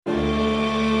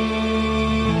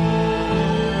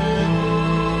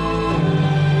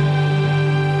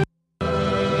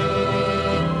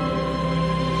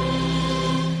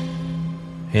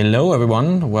Hello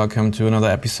everyone, welcome to another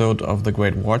episode of the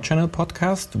Great War Channel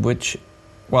podcast, which,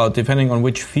 well, depending on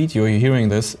which feed you're hearing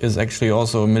this, is actually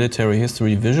also a Military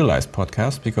History Visualized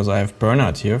podcast, because I have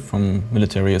Bernard here from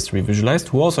Military History Visualized,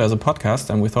 who also has a podcast,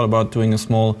 and we thought about doing a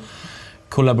small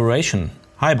collaboration.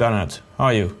 Hi Bernard, how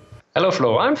are you? Hello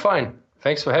Flo, I'm fine.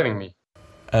 Thanks for having me.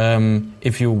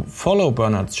 If you follow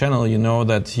Bernard's channel, you know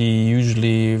that he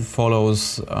usually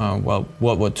follows, World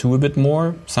War II a bit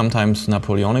more, sometimes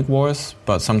Napoleonic Wars,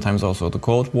 but sometimes also the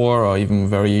Cold War or even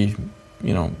very,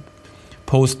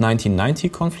 post-1990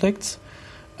 conflicts.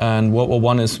 And World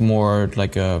War I is more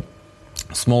like a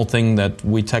small thing that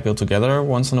we tackle together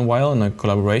once in a while in a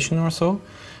collaboration or so.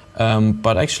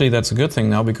 But actually that's a good thing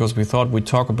now, because we thought we'd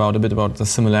talk a bit about the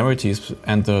similarities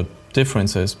and the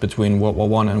differences between World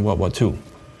War I and World War II.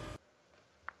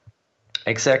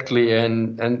 Exactly,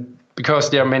 and because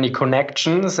there are many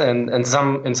connections, and in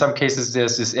some cases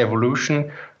there's this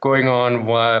evolution going on,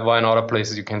 while in other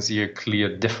places you can see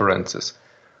clear differences.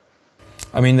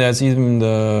 I mean, there's even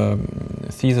the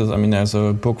thesis. I mean, there's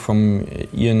a book from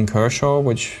Ian Kershaw,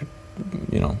 which,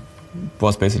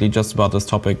 was basically just about this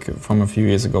topic from a few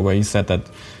years ago, where he said that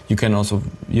you can also,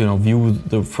 view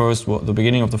the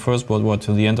beginning of the First World War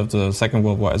to the end of the Second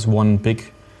World War as one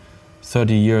big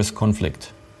 30 years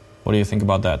conflict. What do you think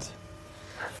about that?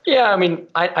 Yeah, I mean,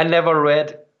 I never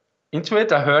read into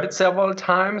it. I heard it several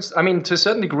times. I mean, to a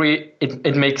certain degree,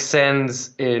 it makes sense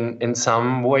in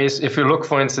some ways. If you look,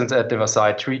 for instance, at the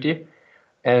Versailles Treaty,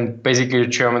 and basically the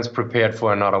Germans prepared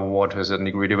for another war to a certain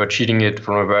degree. They were cheating it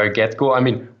from a very get-go. I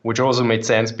mean, which also made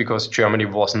sense because Germany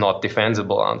was not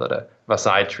defensible under the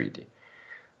Versailles Treaty.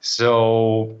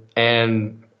 So,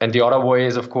 and the other way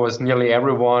is, of course, nearly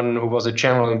everyone who was a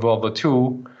general in World War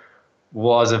II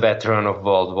was a veteran of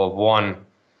World War I.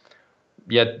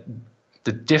 Yet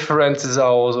the differences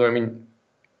are also, I mean,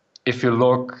 if you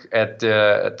look at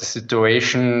the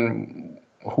situation,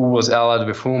 who was allied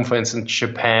with whom, for instance,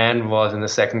 Japan was in the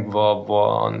Second World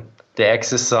War on the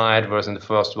Axis side, whereas in the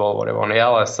First World War they were on the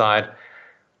Allies side.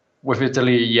 With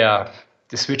Italy,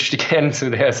 they switched again, so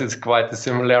there's quite the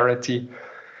similarity.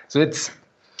 So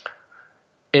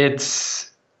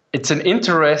it's an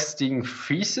interesting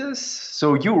thesis.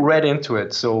 So you read into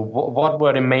it. So what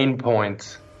were the main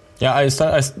points? Yeah, I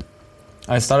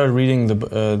started reading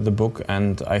the book,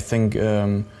 and I think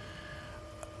it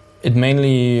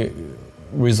mainly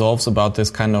resolves about this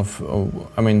kind of,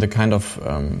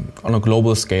 on a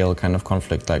global scale kind of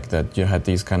conflict, like that you had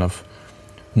these kind of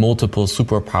multiple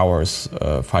superpowers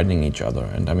fighting each other.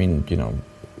 And I mean,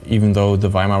 even though the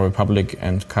Weimar Republic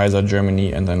and Kaiser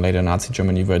Germany and then later Nazi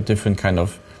Germany were different kind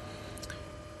of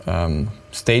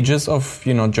stages of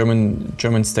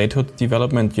German statehood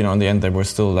development, in the end they were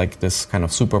still like this kind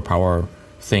of superpower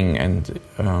thing. And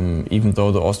even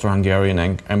though the Austro-Hungarian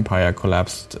Empire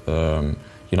collapsed, you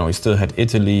still had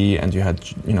Italy, and you had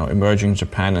emerging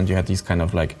Japan, and you had these kind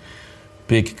of like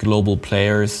big global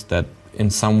players that in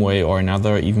some way or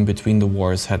another, even between the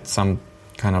wars, had some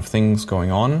kind of things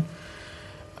going on.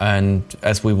 And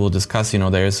as we will discuss,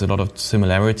 there is a lot of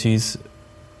similarities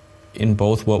in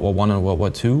both World War I and World War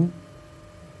II.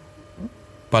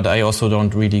 But I also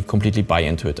don't really completely buy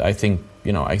into it. I think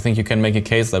you can make a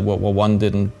case that World War I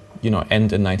didn't,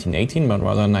 end in 1918, but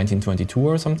rather in 1922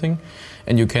 or something.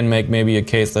 And you can make maybe a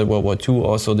case that World War II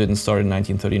also didn't start in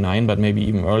 1939, but maybe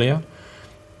even earlier.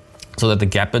 So that the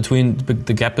gap between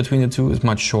the two is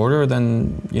much shorter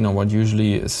than what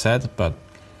usually is said. But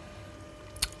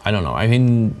I don't know. I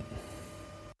mean,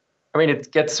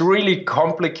 it gets really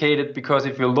complicated, because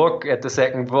if you look at the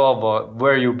Second World War,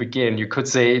 where you begin, you could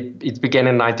say it began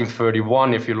in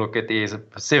 1931 if you look at the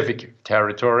Asia-Pacific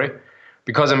territory.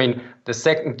 Because, the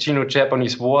Second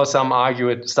Sino-Japanese War, some argue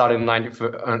it started in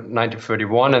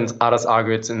 1931 and others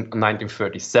argue it's in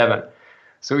 1937.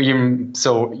 So you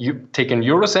take an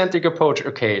Eurocentric approach,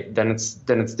 okay, then it's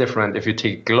different. If you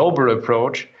take a global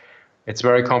approach, it's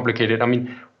very complicated.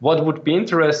 What would be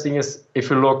interesting is if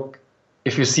you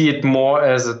see it more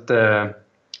as a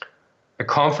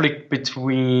conflict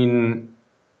between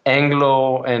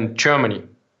Anglo and Germany,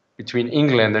 between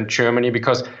England and Germany,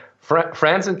 because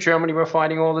France and Germany were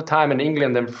fighting all the time, and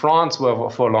England and France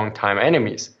were for a long time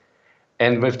enemies.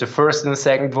 And with the First and the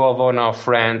Second World War, now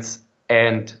France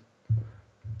and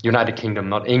United Kingdom,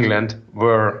 not England,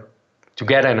 were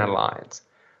together in an alliance.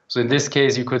 So in this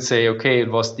case, you could say, okay,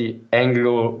 it was the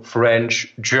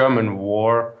Anglo-French-German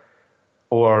war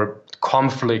or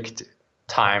conflict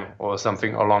time or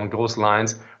something along those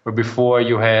lines, where before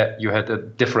you had a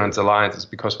different alliances,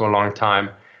 because for a long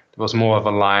time there was more of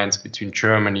an alliance between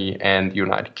Germany and the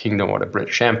United Kingdom or the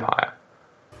British Empire.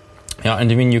 Yeah,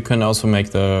 and I mean, you can also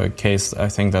make the case, I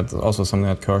think that's also something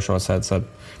that Kershaw said, that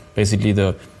basically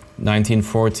the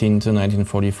 1914 to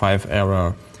 1945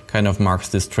 era kind of marks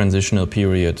this transitional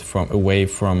period away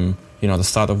from, the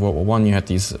start of World War I. You had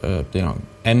these,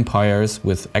 empires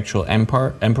with actual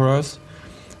emperors,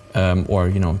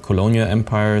 or, colonial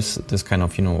empires, this kind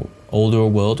of, older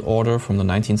world order from the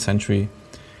 19th century.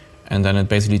 And then it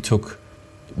basically took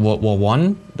World War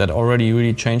I that already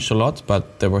really changed a lot,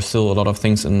 but there were still a lot of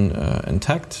things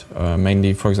intact,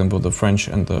 mainly, for example, the French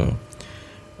and the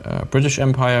British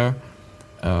Empire.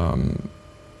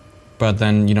 But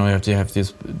then, you have to have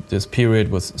this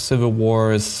period with civil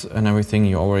wars and everything.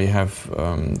 You already have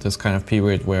this kind of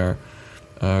period where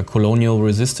colonial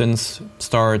resistance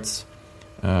starts,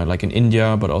 like in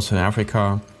India, but also in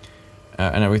Africa.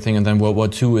 And everything, and then World War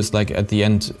II is like at the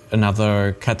end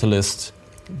another catalyst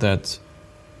that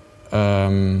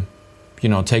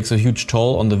takes a huge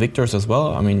toll on the victors as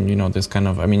well. I mean,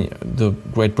 the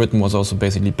Great Britain was also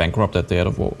basically bankrupt at the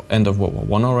end of World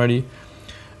War I already,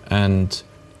 and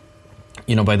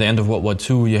by the end of World War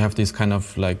II you have this kind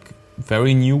of like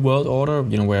very new world order,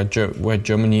 where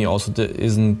Germany also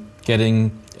isn't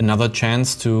getting another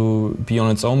chance to be on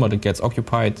its own, but it gets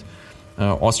occupied,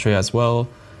 Austria as well.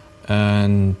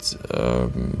 And a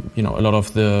lot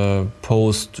of the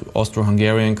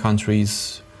post-Austro-Hungarian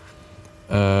countries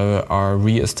are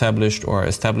re-established or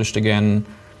established again,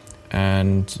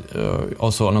 and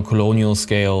also on a colonial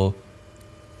scale.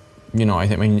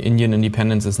 Indian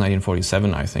independence is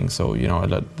 1947, I think. So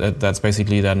that's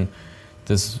basically then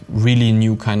this really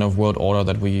new kind of world order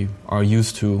that we are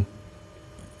used to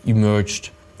emerged.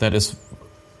 That is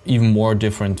even more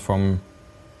different from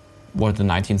what the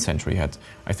 19th century had.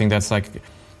 I think that's like,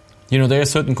 there are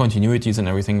certain continuities and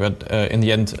everything, but in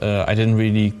the end, I didn't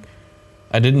read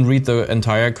the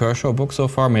entire Kershaw book so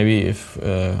far. Maybe if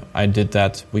I did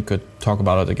that, we could talk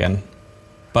about it again.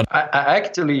 But I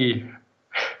actually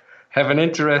have an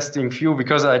interesting view,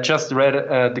 because I just read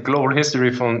the global history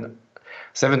from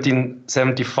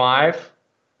 1775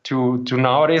 to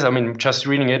nowadays. I mean, just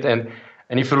reading it, and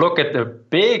if you look at the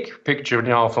big picture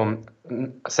now from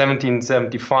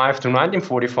 1775 to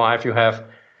 1945, you have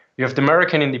the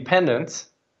American independence,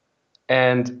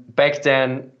 and back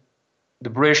then the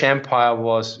British Empire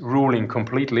was ruling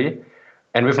completely,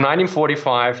 and with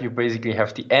 1945 you basically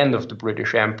have the end of the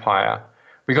British Empire,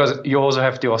 because you also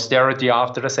have the austerity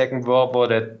after the Second World War,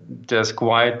 that there's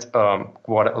quite a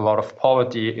lot of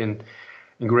poverty in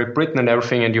Great Britain and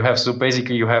everything, and you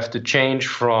have to change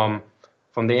from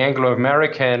the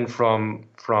Anglo-American, from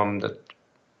the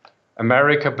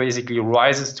America basically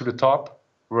rises to the top,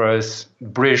 whereas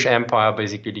British Empire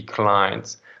basically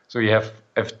declines. So you have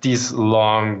this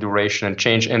long duration and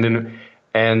change,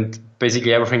 and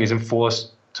basically everything is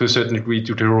enforced to a certain degree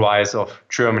to the rise of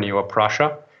Germany or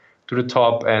Prussia to the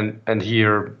top, and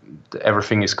here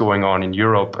everything is going on in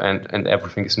Europe, and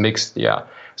everything is mixed. Yeah.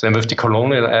 So with the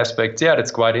colonial aspect,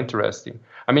 that's quite interesting.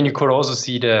 I mean, you could also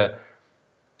see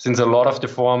since a lot of the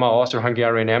former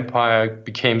Austro-Hungarian Empire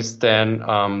became then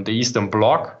the Eastern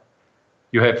Bloc,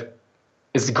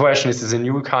 is the question, is this a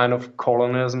new kind of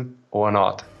colonialism or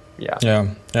not? Yeah.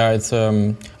 It's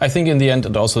I think in the end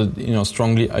it also,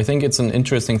 strongly, I think it's an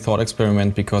interesting thought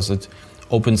experiment, because it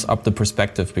opens up the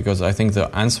perspective, because I think the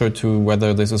answer to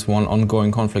whether this is one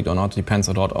ongoing conflict or not depends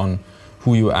a lot on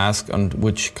who you ask and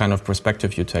which kind of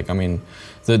perspective you take. I mean,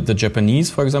 the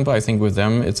Japanese, for example, I think with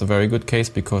them it's a very good case,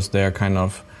 because their kind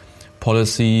of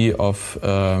policy of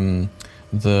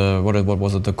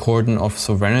the cordon of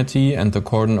sovereignty and the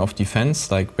cordon of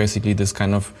defense, like basically this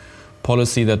kind of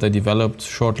policy that they developed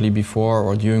shortly before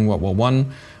or during World War I,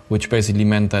 which basically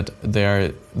meant that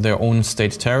their own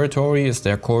state territory is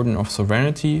their cordon of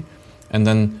sovereignty, and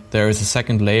then there is a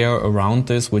second layer around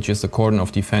this, which is the cordon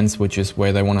of defense, which is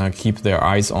where they want to keep their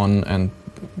eyes on and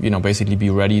basically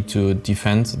be ready to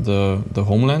defend the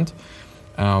homeland.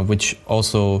 Which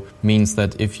also means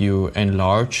that if you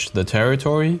enlarge the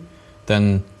territory,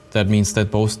 then that means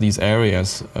that both these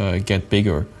areas get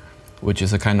bigger, which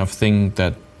is a kind of thing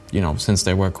that, since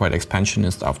they were quite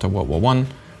expansionist after World War I,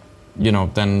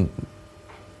 then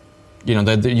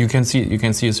that you can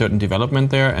see a certain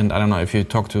development there. And I don't know if you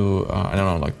talk to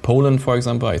like Poland, for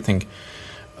example. I think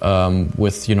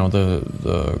with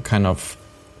the kind of,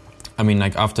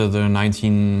 like after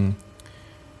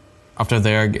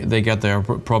they get their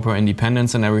proper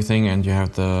independence and everything, and you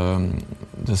have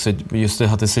you still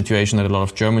have the situation that a lot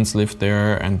of Germans lived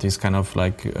there, and these kind of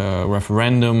like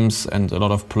referendums and a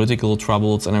lot of political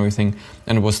troubles and everything,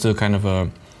 and it was still kind of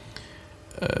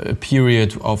a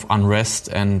period of unrest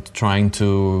and trying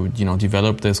to,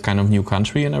 develop this kind of new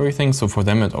country and everything. So for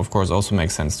them, it of course also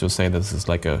makes sense to say this is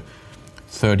like a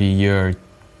 30-year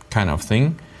kind of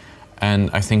thing.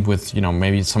 And I think with,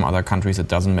 maybe some other countries, it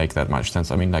doesn't make that much sense.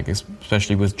 I mean, like,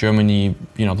 especially with Germany,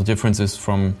 the differences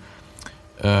from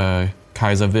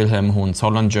Kaiser Wilhelm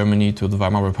Hohenzollern Germany to the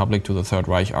Weimar Republic to the Third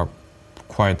Reich are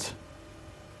quite...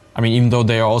 I mean, even though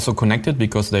they are also connected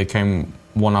because they came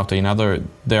one after another,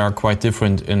 they are quite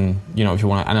different in, if you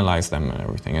want to analyze them and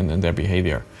everything and their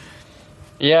behavior.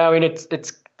 Yeah, I mean,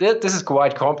 this is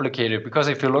quite complicated because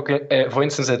if you look at, for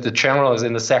instance, at the generals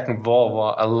in the Second World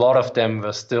War, a lot of them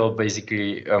were still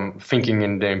basically thinking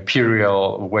in the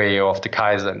imperial way of the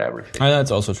Kaiser and everything.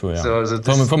 That's also true, yeah.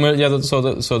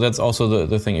 So that's also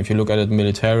the thing. If you look at it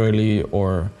militarily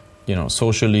or,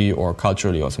 socially or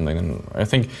culturally or something, and I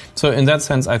think so. In that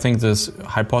sense, I think this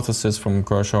hypothesis from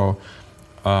Kershaw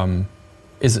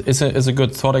is a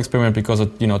good thought experiment because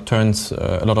it turns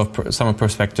a lot of some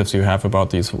perspectives you have about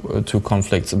these two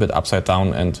conflicts a bit upside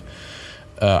down, and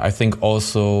I think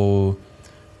also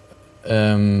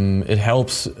it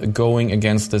helps going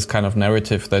against this kind of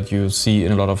narrative that you see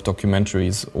in a lot of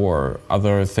documentaries or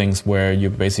other things where you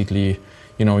basically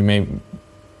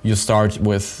you start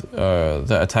with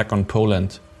the attack on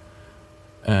Poland.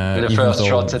 The first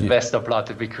shots at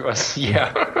Westerplatte because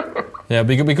Yeah,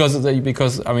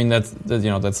 because I mean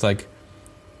that's like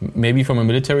maybe from a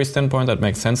military standpoint that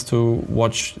makes sense to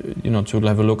watch, to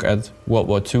have a look at World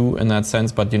War II in that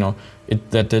sense, but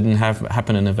that didn't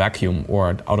happen in a vacuum or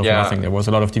out of nothing. There was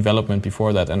a lot of development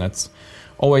before that, and it's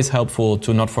always helpful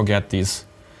to not forget these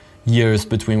years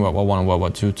between World War I and World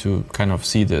War II to kind of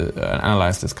see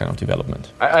analyze this kind of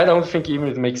development. I don't think even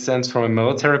it makes sense from a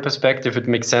military perspective. It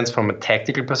makes sense from a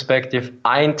tactical perspective.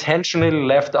 I intentionally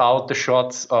left out the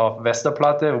shots of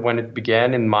Westerplatte when it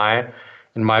began in my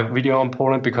video on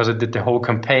Poland because I did the whole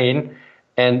campaign,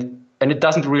 and it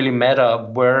doesn't really matter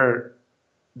where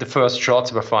the first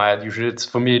shots were fired. Usually,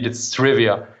 it's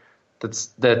trivia. It's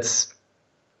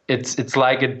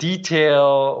like a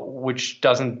detail which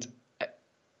doesn't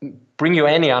bring you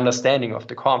any understanding of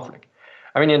the conflict.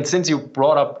 I mean, and since you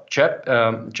brought up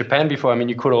Japan before, I mean,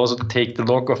 you could also take the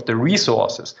look of the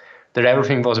resources, that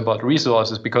everything was about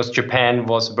resources because Japan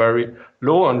was very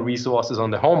low on resources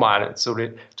on the home island. So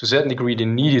to a certain degree, they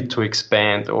needed to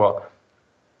expand or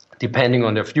depending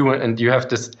on their view. And you have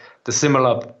the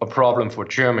similar problem for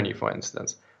Germany, for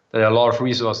instance. There are a lot of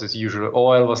resources, usually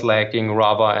oil was lacking,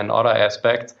 rubber and other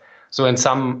aspects. So in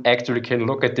some actually can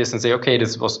look at this and say, okay,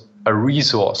 this was a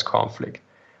resource conflict.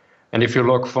 And if you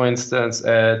look, for instance,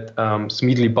 at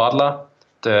Smedley Butler,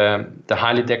 the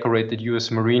highly decorated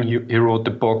U.S. Marine, he wrote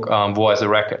the book War as a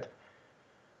Racket.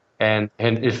 And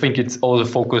I think it also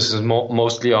focuses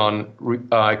mostly on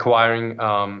acquiring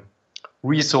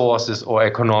resources or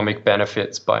economic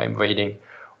benefits by invading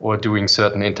or doing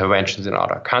certain interventions in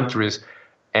other countries.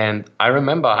 And I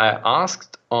remember I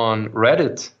asked on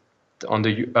Reddit, on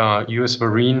the U.S.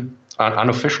 Marine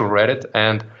unofficial Reddit,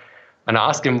 and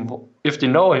asked him if they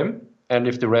know him and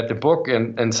if they read the book,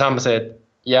 and some said,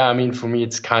 yeah, I mean, for me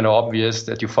it's kind of obvious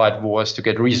that you fight wars to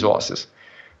get resources.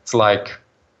 It's like,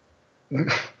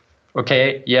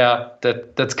 okay, yeah,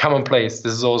 that's commonplace.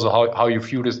 This is also how you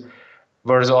view this.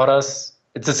 Whereas others,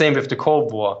 it's the same with the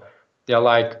Cold War. There are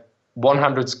like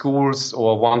 100 schools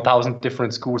or 1,000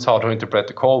 different schools how to interpret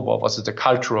the Cold War. Was it a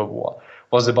cultural war?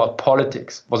 Was it about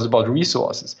politics? Was it about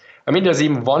resources? I mean, there's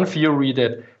even one theory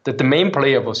that the main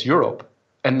player was Europe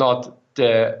and not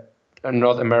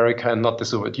America and not the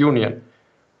Soviet Union.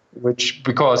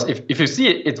 Because if you see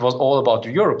it, it was all about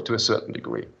Europe to a certain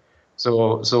degree.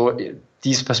 So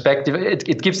these perspectives,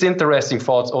 it gives interesting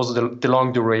thoughts, also the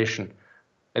long duration.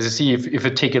 As you see, if you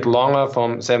take it longer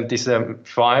from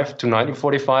 1775 to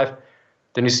 1945,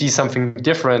 then you see something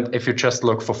different if you just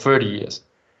look for 30 years.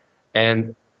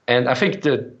 And I think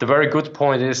the very good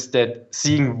point is that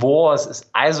seeing wars as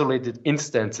isolated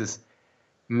instances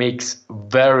makes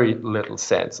very little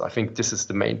sense. I think this is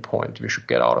the main point we should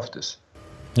get out of this.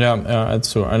 Yeah,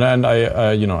 that's true. And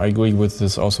I I agree with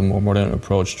this also more modern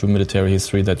approach to military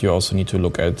history that you also need to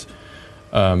look at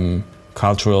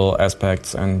cultural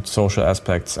aspects and social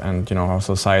aspects and, how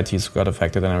societies got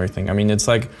affected and everything. I mean, it's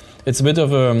a bit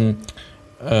of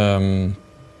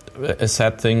a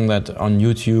sad thing that on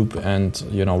YouTube and,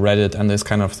 Reddit and this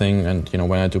kind of thing, and,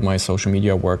 when I do my social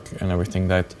media work and everything,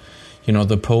 that,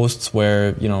 the posts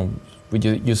where,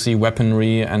 you see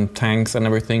weaponry and tanks and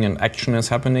everything and action is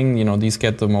happening, these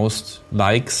get the most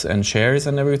likes and shares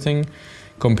and everything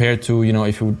compared to,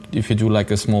 if you do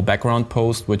like a small background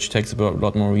post, which takes a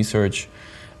lot more research,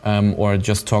 or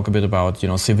just talk a bit about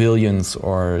civilians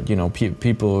or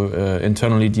people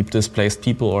internally displaced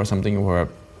people or something who are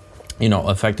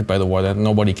affected by the war. That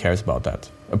nobody cares about that.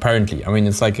 Apparently, I mean,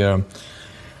 it's like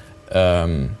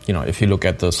if you look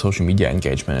at the social media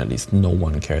engagement, at least no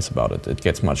one cares about it. It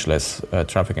gets much less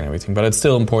traffic and everything. But it's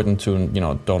still important to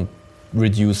don't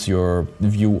reduce your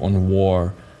view on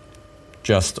war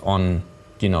just on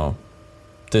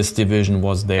this division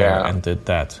was there and did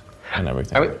that and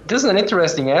everything. I mean, this is an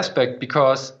interesting aspect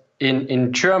because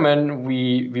in German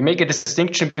we make a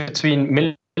distinction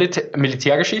between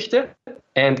Militärgeschichte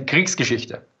and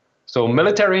Kriegsgeschichte. So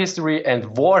military history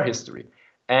and war history.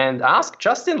 And ask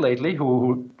Justin lately,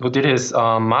 who did his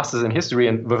master's in history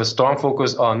and with a strong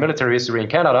focus on military history in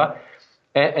Canada,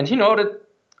 and he noted,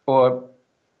 or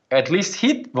at least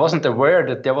he wasn't aware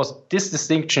that there was this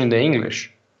distinction in the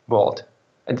English world.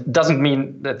 And it doesn't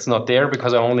mean that's not there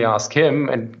because I only asked him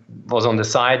and was on the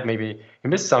side. Maybe he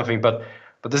missed something, but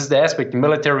this is the aspect. In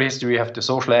military history, you have the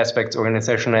social aspects,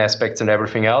 organizational aspects, and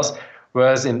everything else.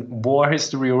 Whereas in war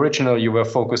history original, you were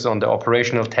focused on the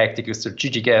operational, tactical,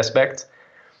 strategic aspects.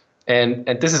 And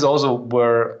this is also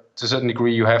where, to a certain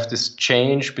degree, you have this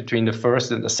change between the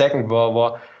First and the Second World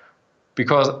War.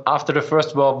 Because after the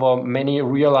First World War, many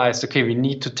realized, okay, we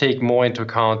need to take more into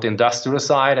account the industrial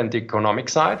side and the economic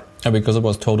side. And because it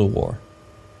was total war.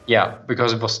 Yeah,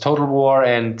 because it was total war,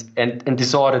 and they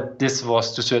saw that this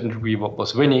was, to a certain degree, what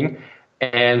was winning.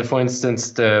 And for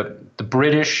instance, the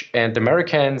British and the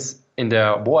Americans in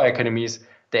their war academies,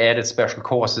 they added special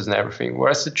courses and everything,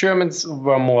 whereas the Germans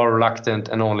were more reluctant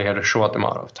and only had a short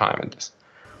amount of time in this.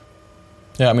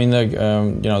 Yeah, I mean,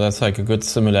 that's like a good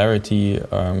similarity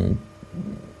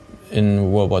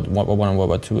in World War I and World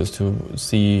War II is to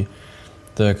see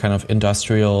the kind of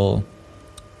industrial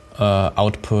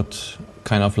output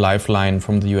kind of lifeline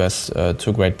from the US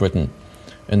to Great Britain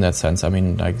in that sense. I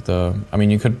mean,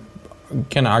 you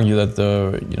can argue that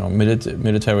the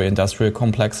military industrial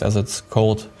complex, as it's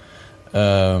called,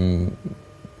 in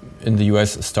the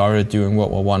US started during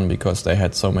World War I because they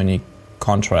had so many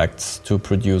contracts to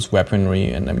produce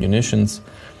weaponry and ammunitions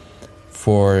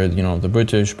for the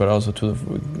British, but also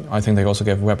I think they also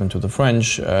gave a weapon to the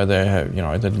French. They had,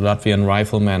 the Latvian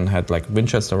riflemen had like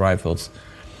Winchester rifles,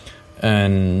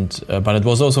 and but it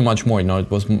was also much more.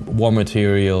 It was war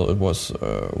material, it was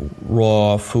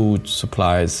raw food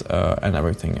supplies and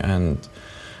everything, and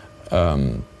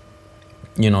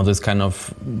this kind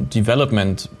of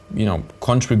development,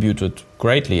 contributed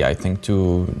greatly, I think,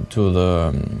 to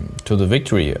the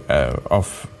victory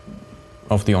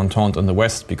of the Entente in the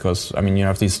West, because you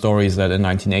have these stories that in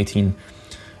 1918,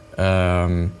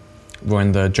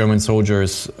 when the German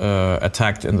soldiers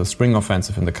attacked in the spring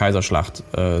offensive in the Kaiserschlacht,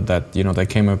 that they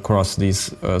came across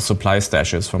these supply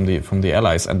stashes from the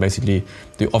Allies, and basically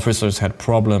the officers had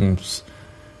problems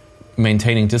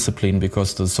maintaining discipline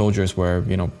because the soldiers were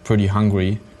pretty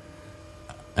hungry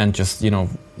and just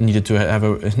needed to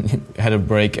had a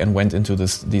break and went into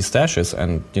these stashes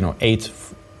and ate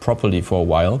properly for a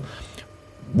while,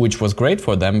 which was great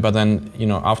for them. But then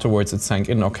afterwards it sank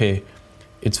in, okay,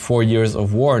 it's 4 years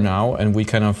of war now, and we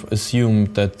kind of assume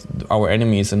that our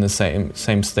enemy is in the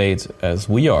same state as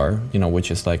we are, which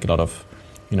is like a lot of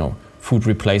food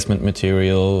replacement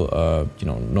material,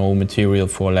 no material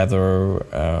for leather,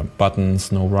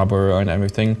 buttons, no rubber and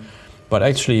everything. But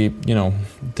actually,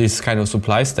 this kind of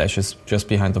supply stashes just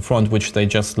behind the front, which they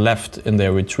just left in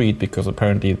their retreat because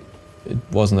apparently it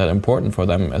wasn't that important for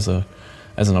them as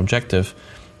an objective.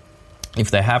 If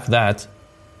they have that,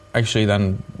 actually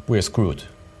then we're screwed.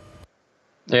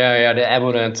 Yeah, the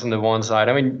evidence on the one side.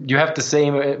 I mean, you have the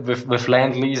same with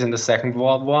Lend-Lease in the Second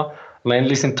World War.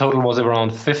 Lend-Lease in total was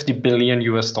around $50 billion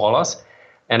US,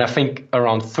 and I think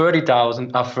around 30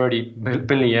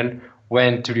 billion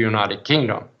went to the United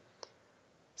Kingdom.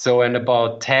 So, and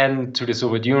about 10 to the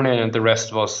Soviet Union, and the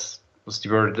rest was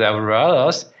diverted everywhere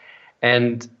else.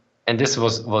 And this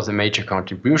was a major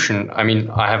contribution. I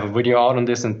mean, I have a video out on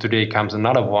this, and today comes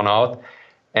another one out.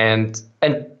 And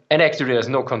actually, there's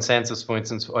no consensus, for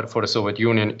instance, for the Soviet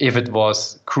Union, if it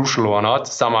was crucial or not.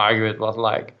 Some argue it was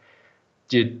like,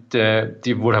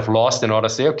 they would have lost, and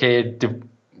others say, okay, they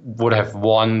would have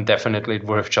won, definitely, it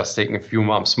would have just taken a few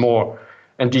months more.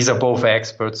 And these are both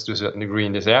experts to a certain degree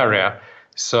in this area.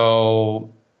 So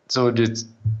this,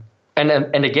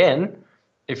 and again,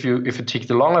 if you take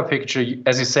the longer picture,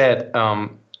 as you said,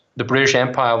 the British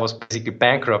Empire was basically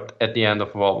bankrupt at the end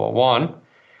of World War I.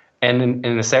 And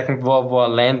in the Second World War,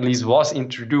 Lend-Lease was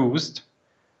introduced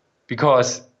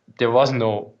because there was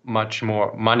no much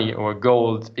more money or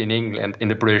gold in England, in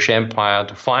the British Empire,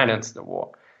 to finance the war.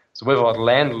 So without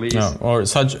Lend-Lease, or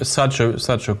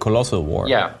such a colossal war.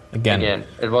 Yeah, again,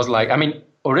 it was like, I mean,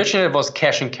 originally it was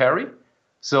cash and carry,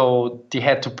 so they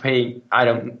had to pay. I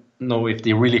don't know if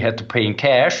they really had to pay in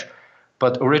cash,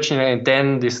 but originally, and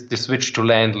then they switched to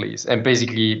Lend-Lease, and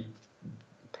basically,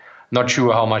 not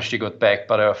sure how much they got back,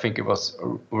 but I think it was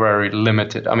very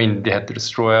limited. I mean, they had the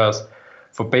destroyers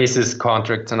for basis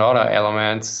contracts and other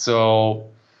elements, so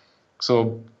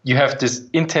you have this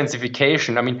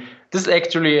intensification. I mean, this is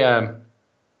actually, I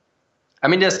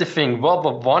mean, that's the thing. World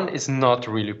War I is not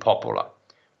really popular,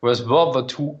 whereas World War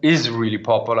II is really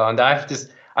popular. And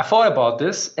I thought about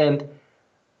this, and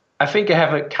I think I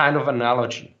have a kind of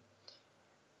analogy.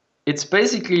 It's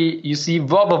basically, you see,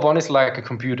 World War I is like a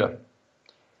computer,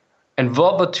 and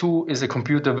World War II is a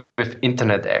computer with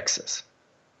internet access.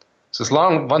 So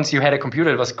once you had a computer,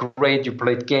 it was great. You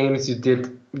played games, you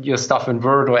did your stuff in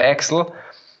Word or Excel.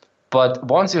 But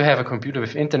once you have a computer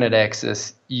with internet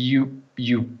access, you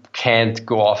can't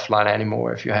go offline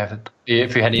anymore if you had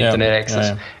internet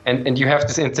access. And you have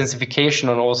this intensification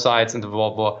on all sides in the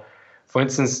World War. For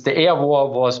instance, the air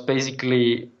war was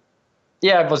basically,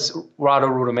 it was rather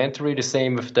rudimentary. The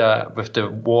same with the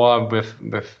war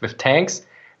with tanks.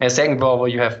 And the Second World War,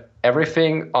 you have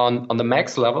everything on the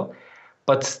max level,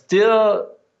 but still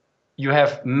you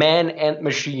have man and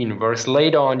machine, whereas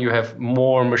later on you have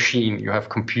more machine, you have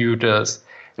computers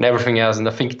and everything else. And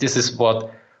I think this is what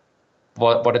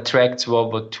attracts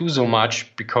World War II so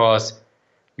much, because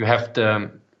you have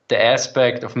the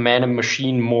aspect of man and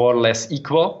machine more or less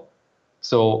equal.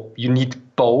 So you need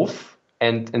both,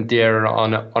 and they're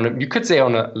on a you could say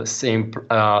on a same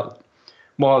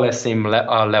more or less same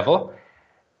level.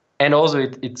 And also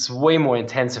it's way more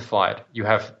intensified. You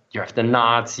have the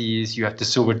Nazis, you have the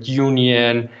Soviet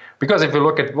Union. Because if you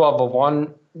look at World War I,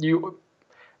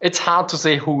 it's hard to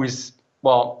say who is,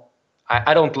 well,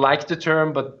 I don't like the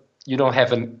term, but you don't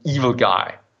have an evil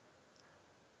guy.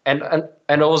 And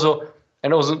also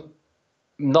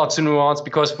not so nuanced,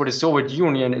 because for the Soviet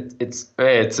Union, it's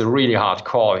a really hard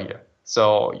call here.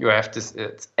 So you have this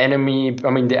enemy.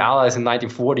 I mean, the Allies in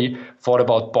 1940 thought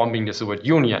about bombing the Soviet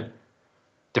Union.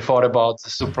 They thought about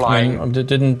supplying. I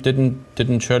mean,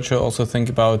 didn't Churchill also think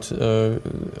about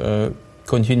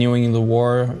continuing the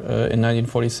war in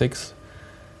 1946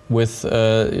 with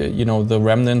the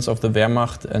remnants of the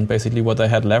Wehrmacht and basically what they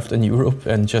had left in Europe,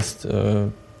 and just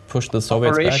push the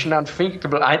Soviets Operation back?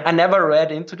 Unthinkable. I never read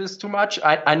into this too much.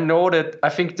 I know that, I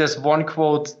think there's one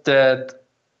quote that,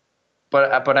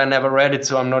 but I never read it,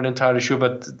 so I'm not entirely sure.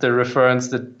 But the reference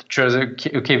that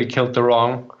Churchill, okay, we killed the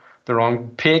wrong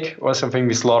pig or something,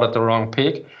 we slaughtered the wrong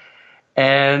pig,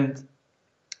 and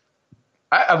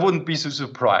I wouldn't be so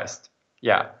surprised.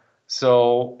 Yeah.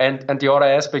 So and the other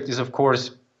aspect is, of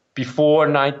course, before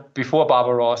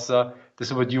Barbarossa, the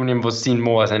Soviet Union was seen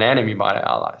more as an enemy by the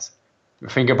Allies. They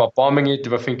were thinking about bombing it. They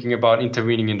were thinking about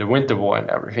intervening in the Winter War and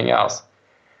everything else.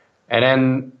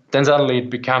 And then suddenly it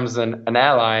becomes an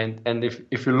ally. And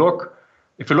if you look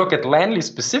at Lend-Lease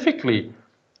specifically,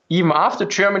 even after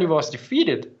Germany was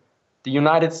defeated, the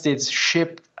United States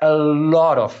shipped a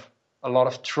lot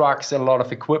of trucks and a lot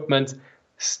of equipment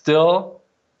still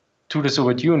to the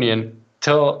Soviet Union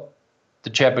till the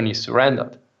Japanese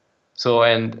surrendered. So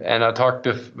and I talked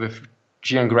with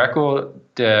Gian Greco,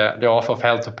 the author of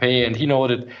Hell to Pay, and he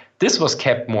noted this was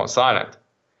kept more silent,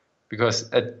 because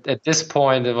at this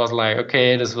point it was like,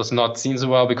 okay, this was not seen so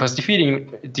well, because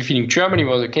defeating Germany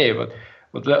was okay, but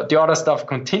the other stuff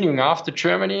continuing after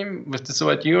Germany with the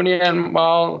Soviet Union,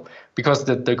 well, because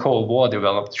the Cold War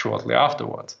developed shortly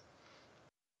afterwards.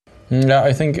 Yeah,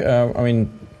 I think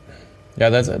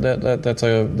that's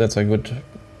a good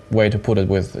way to put it.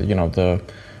 With the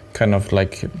kind of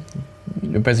like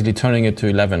you're basically turning it to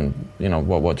 11,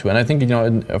 World War II. And I think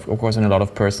of course in a lot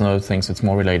of personal things it's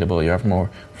more relatable. You have more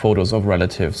photos of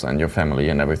relatives and your family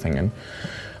and everything,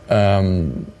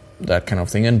 and that kind of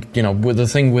thing. And with the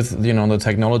thing with the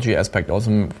technology aspect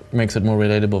also makes it more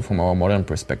relatable from our modern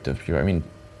perspective here. I mean,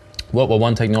 World War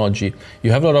I technology,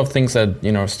 you have a lot of things that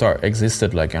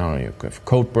existed, like you have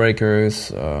code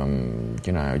breakers.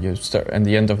 You start in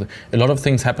the end of a lot of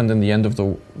things happened in the end of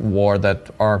the war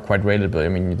that are quite relatable. I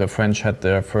mean, the French had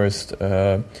their first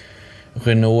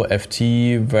Renault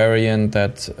FT variant,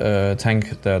 that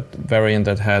variant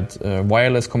that had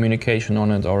wireless communication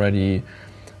on it already.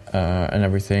 And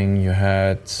everything. You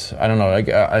had, I don't know, like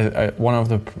one of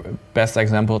the best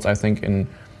examples, I think, in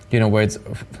where it's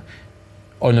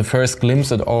on the first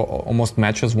glimpse it almost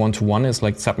matches 1-to-1 is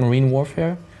like submarine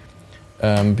warfare,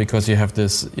 because you have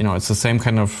this, it's the same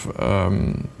kind of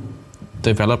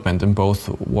development in both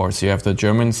wars. You have the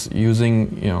Germans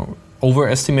using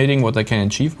overestimating what they can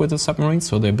achieve with the submarines.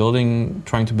 So they're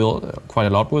trying to build quite a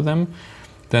lot with them.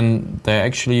 Then they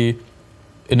actually,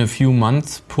 in a few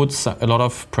months, put a lot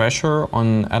of pressure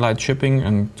on Allied shipping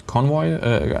and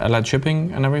Allied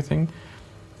shipping and everything.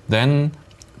 Then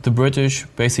the British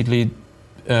basically,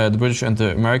 the British and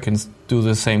the Americans do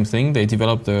the same thing. They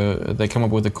come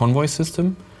up with a convoy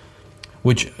system,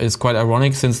 which is quite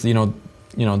ironic since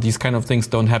these kind of things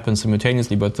don't happen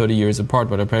simultaneously but 30 years apart.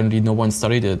 But apparently no one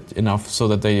studied it enough so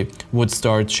that they would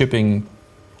start shipping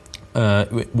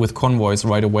with convoys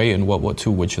right away in World War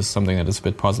II, which is something that is a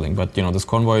bit puzzling. But this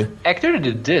convoy actually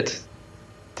it did.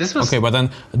 This was okay, but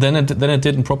then it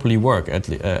didn't properly work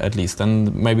at least.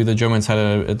 Then maybe the Germans had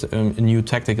a new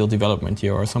tactical development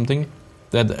here or something.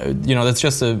 That that's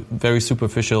just a very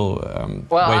superficial way for me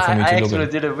to look at it. I actually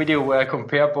did a video where I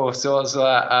compare both, so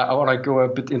I want to go a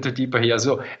bit into deeper here.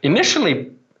 So initially,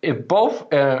 in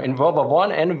both in World War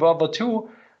I and in World War II,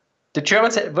 the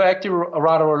Germans were actually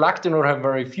rather reluctant or have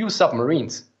very few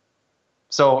submarines.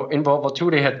 So in World War II,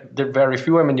 they had very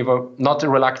few. I mean, they were not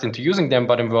reluctant to using them,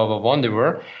 but in World War I they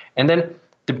were. And then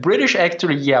the British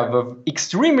actually, were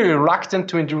extremely reluctant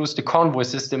to introduce the convoy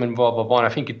system in World War I. I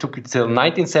think it took until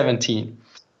 1917.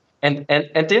 And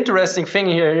the interesting thing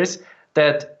here is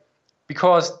that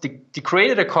because they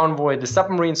created a convoy, the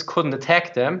submarines couldn't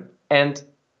attack them, and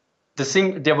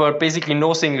there were basically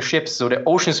no single ships, so the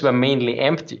oceans were mainly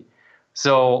empty.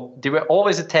 So they were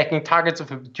always attacking targets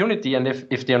of opportunity, and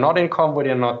if they're not in convoy,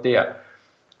 they're not there.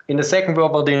 In the Second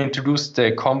World War, they introduced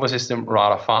the convoy system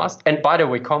rather fast. And by the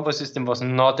way, convoy system was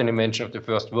not an invention of the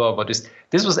First World War.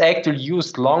 This was actually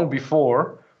used long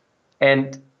before,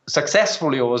 and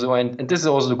successfully also. And this is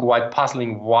also quite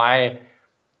puzzling why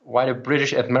the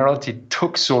British Admiralty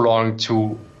took so long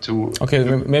to okay,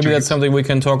 maybe that's something we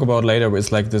can talk about later.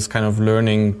 It's like this kind of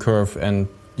learning curve and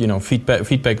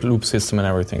feedback loop system and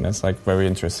everything. That's like very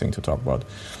interesting to talk about.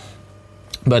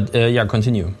 But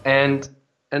continue. And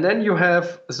then you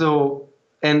have the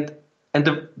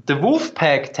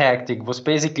Wolfpack tactic was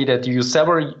basically that you use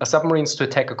submarines to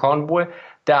attack a convoy.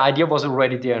 The idea was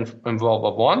already there in World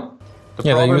War I.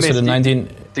 They used it in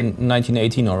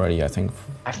 1918 already, I think.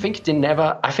 I think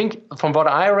from what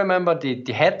I remember,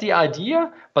 they had the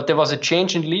idea, but there was a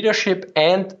change in leadership,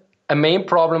 and a main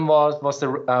problem was the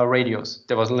radios.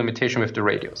 There was a limitation with the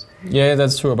radios. Yeah,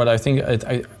 that's true. But I think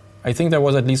there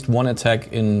was at least one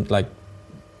attack in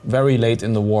very late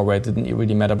in the war where it didn't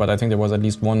really matter. But I think there was at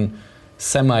least one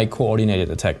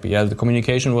semi-coordinated attack. But yeah, the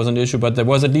communication was an issue, but there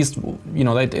was at least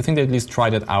I think they at least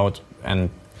tried it out and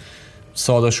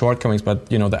saw the shortcomings. But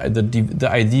the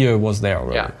idea was there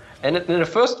already. Yeah, and in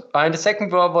the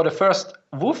Second World War, the first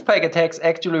Wolfpack attacks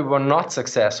actually were not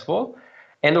successful.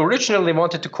 And originally they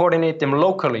wanted to coordinate them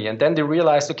locally, and then they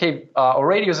realized, okay, our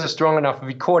radios are strong enough,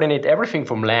 we coordinate everything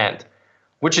from land,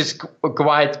 which is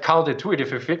quite counterintuitive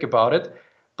if you think about it.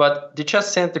 But they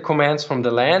just sent the commands from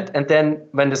the land, and then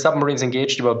when the submarines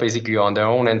engaged, they were basically on their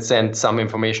own and sent some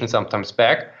information sometimes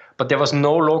back. But there was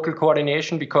no local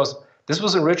coordination because this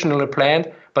was originally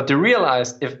planned, but they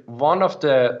realized if one of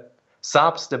the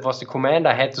subs that was the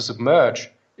commander had to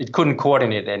submerge, it couldn't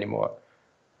coordinate anymore.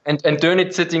 And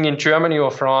Dönitz sitting in Germany or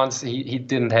France, he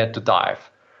didn't have to dive.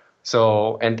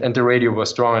 So, and the radio was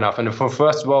strong enough. And for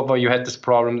First World War, you had this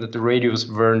problem that the radios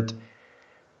weren't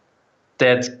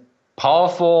that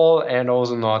powerful and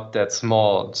also not that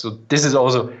small. So this is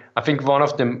also, I think, one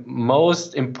of the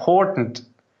most important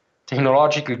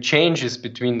technological changes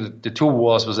between the two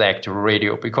wars was actually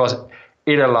radio, because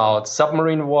it allowed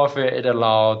submarine warfare, it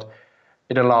allowed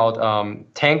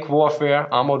tank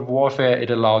warfare, armored warfare, it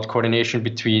allowed coordination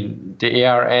between the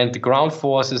air and the ground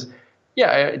forces.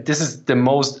 Yeah, this is the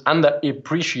most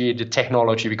underappreciated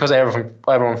technology because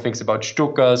everyone thinks about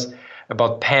Stukas,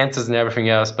 about Panzers and everything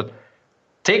else, but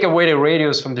take away the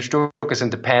radios from the Stukas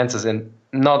and the Panzers and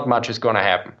not much is going to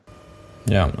happen.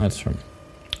 Yeah, that's true.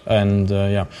 And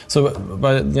so,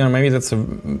 but maybe that's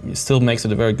still makes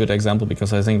it a very good example,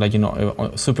 because I think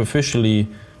superficially,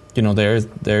 there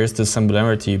is this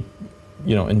similarity,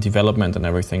 in development and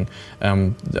everything.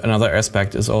 Another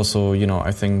aspect is also,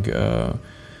 I think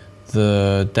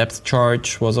the depth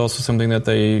charge was also something that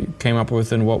they came up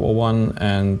with in World War I.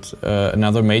 And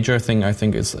another major thing, I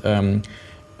think, is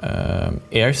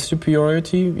air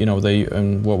superiority. They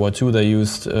in World War II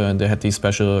they had these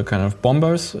special kind of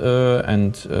bombers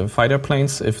and fighter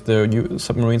planes if the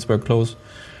submarines were close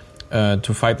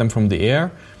to fight them from the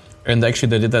air. And actually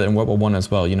they did that in World War I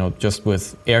as well, just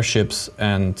with airships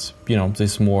and,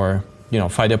 this more,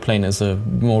 fighter plane is a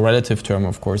more relative term,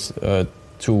 of course,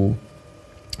 to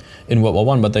in World War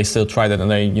One, but they still tried it, and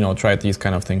they tried these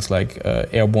kind of things like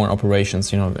airborne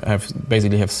operations.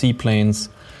 Have seaplanes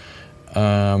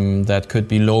that could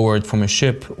be lowered from a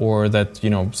ship, or that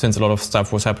since a lot of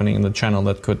stuff was happening in the channel,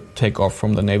 that could take off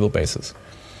from the naval bases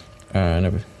and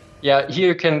everything. Yeah, here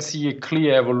you can see a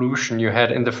clear evolution. You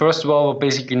had in the First World War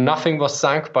basically nothing was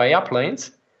sunk by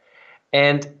airplanes,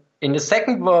 and in the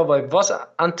Second World War it was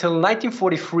until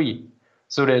 1943.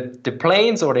 So the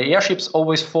planes or the airships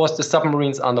always forced the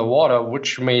submarines underwater,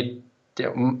 which made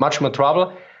much more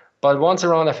trouble. But once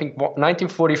around, I think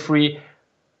 1943,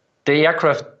 the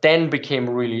aircraft then became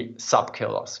really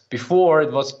sub-killers. Before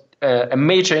it was a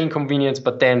major inconvenience,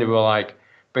 but then they were like,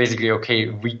 basically, okay,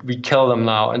 we kill them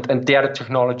now. And the other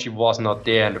technology was not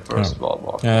there in the First World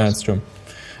War. Yeah, that's true.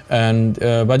 And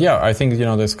but yeah, I think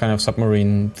this kind of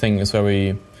submarine thing is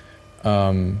very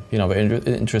very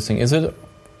interesting. Is it?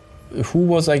 Who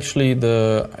was actually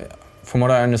from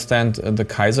what I understand, the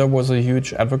Kaiser was a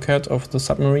huge advocate of the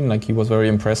submarine. Like, he was very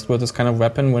impressed with this kind of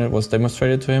weapon when it was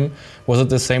demonstrated to him. Was it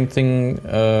the same thing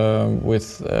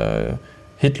with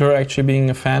Hitler actually being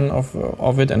a fan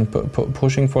of it and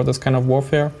pushing for this kind of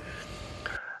warfare?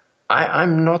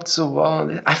 I'm not so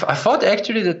well. I thought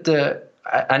actually that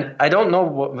and I don't know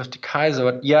what with the Kaiser,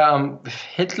 but with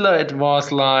Hitler it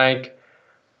was like.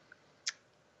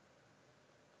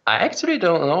 I actually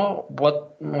don't know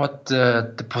what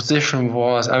the position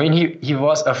was. I mean, he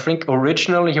was, I think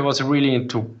originally he was really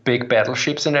into big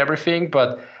battleships and everything,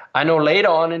 but I know later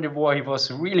on in the war he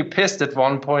was really pissed at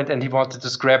one point and he wanted to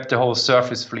scrap the whole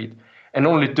surface fleet. And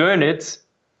only Dönitz,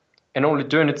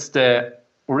 the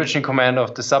original commander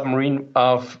of the submarine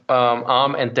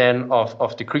arm and then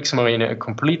of the Kriegsmarine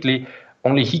completely,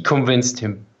 only he convinced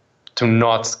him to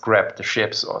not scrap the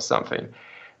ships or something.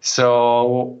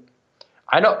 So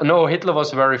I don't know. Hitler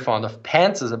was very fond of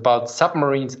Panzers. About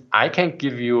submarines, I can't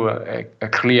give you a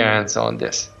clear answer on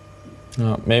this.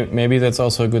 Maybe that's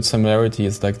also a good similarity.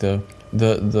 It's like the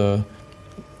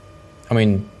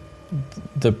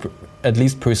at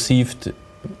least perceived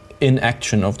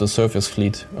inaction of the surface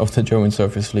fleet, of the German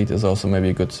surface fleet, is also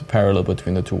maybe a good parallel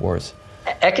between the two wars.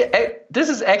 This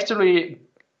is actually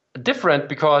different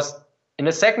because in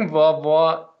the Second World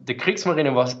War, the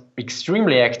Kriegsmarine was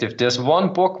extremely active. There's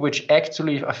one book which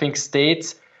actually, I think,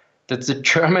 states that the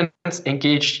Germans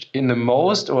engaged in the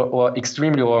most or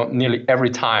extremely or nearly every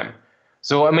time.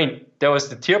 So, I mean, there was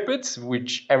the Tirpitz,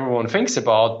 which everyone thinks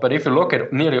about, but if you look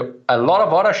at nearly a lot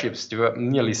of other ships, they were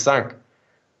nearly sunk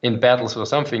in battles or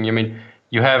something. I mean,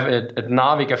 you have at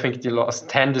Narvik, I think they lost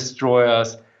 10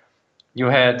 destroyers. You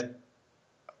had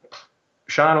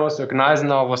Scharnhorst or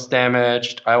Gneisenau was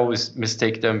damaged. I always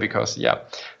mistake them because,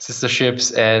 sister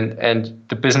ships, and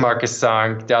the Bismarck is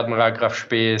sunk, the Admiral Graf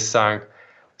Spee is sunk.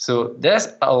 So there's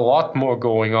a lot more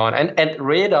going on. And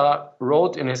Raeder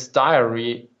wrote in his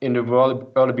diary in the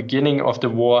early beginning of the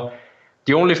war,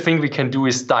 the only thing we can do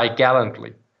is die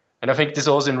gallantly. And I think this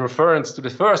also in reference to the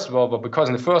First World War, because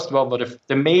in the First World War,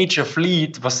 the major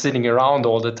fleet was sitting around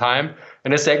all the time.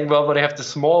 In the Second World War, they have the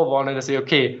small one, and they say,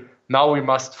 okay, now we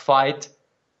must fight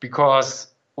because,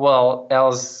 well,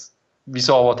 else we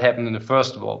saw what happened in the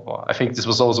First World War. I think this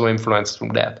was also influenced from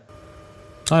that.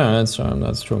 Oh, yeah, that's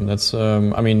true. That's at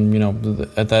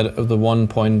the one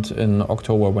point in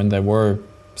October when they were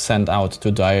sent out to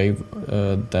die,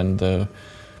 then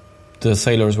the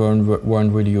sailors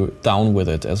weren't really down with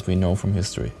it, as we know from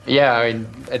history. Yeah, I mean,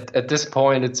 at this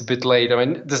point it's a bit late. I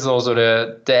mean, this is also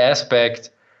the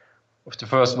aspect of the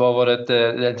First World War that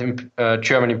the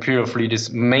German Imperial Fleet is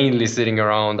mainly sitting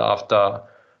around after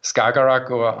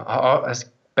Skagerrak or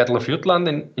Battle of Jutland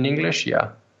in English.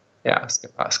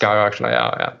 Skagerrak.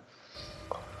 Yeah.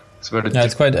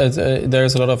 It's quite.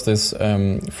 There's a lot of this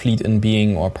fleet in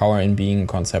being or power in being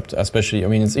concept, especially. I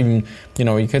mean, it's even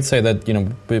you could say that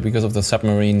because of the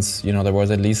submarines, there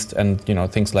was at least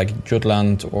things like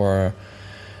Jutland or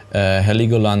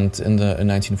Heligoland in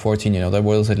 1914. There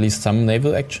was at least some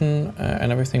naval action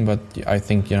and everything, but I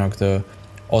think the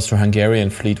Austro-Hungarian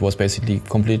fleet was basically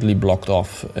completely blocked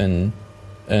off in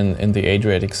the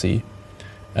Adriatic Sea,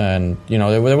 and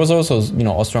there was also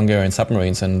Austro-Hungarian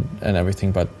submarines and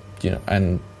everything, but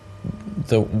and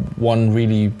the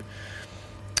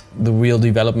real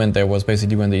development there was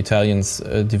basically when the Italians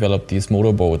developed these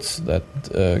motorboats that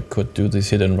could do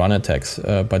these hit and run attacks,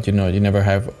 but you never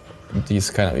have these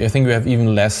kind of. I think we have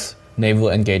even less naval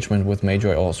engagement with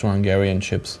major Austro-Hungarian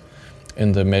ships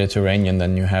in the Mediterranean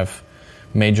than you have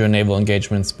major naval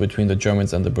engagements between the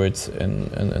Germans and the Brits in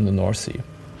the North Sea.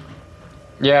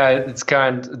 Yeah, it's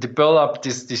they build up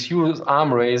these huge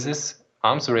arms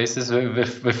races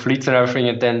with fleets and everything,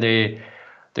 and then they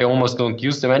they almost don't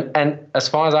use them. And as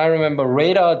far as I remember,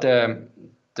 Rader,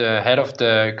 the head of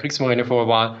the Kriegsmarine for a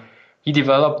while, he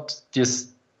developed this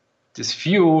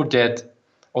view that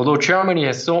although Germany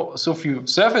has so few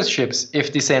surface ships,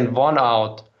 if they send one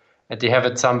out and they have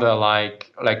it somewhere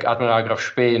like Admiral Graf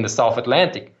Spee in the South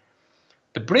Atlantic,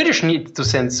 the British need to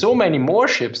send so many more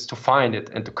ships to find it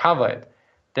and to cover it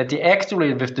that they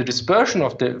actually, with the dispersion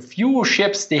of the few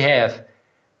ships they have,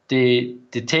 they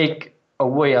take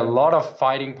away a lot of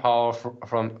fighting power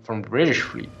from the British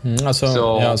fleet.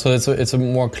 So it's a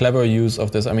more clever use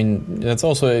of this. I mean, that's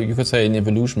also, you could say, an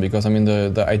evolution, because I mean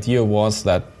the idea was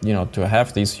that, you know, to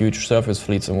have these huge surface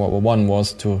fleets in World War I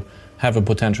was to have a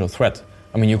potential threat.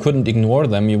 I mean, you couldn't ignore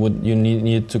them. You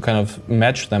need to kind of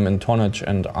match them in tonnage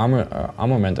and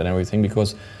armament and everything,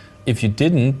 because if you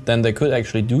didn't, then they could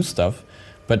actually do stuff.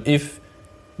 But if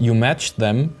you matched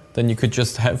them, then you could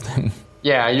just have them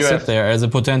sit there as a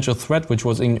potential threat, which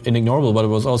was inignorable. But it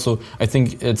was also, I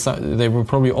think, they were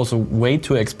probably also way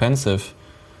too expensive,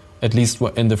 at least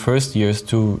in the first years,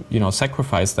 to, you know,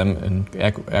 sacrifice them in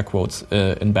air quotes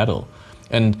in battle.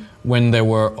 And when they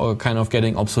were kind of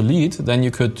getting obsolete, then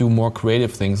you could do more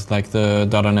creative things like the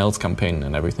Dardanelles campaign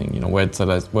and everything, you know, where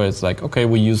it's like, okay,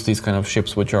 we use these kind of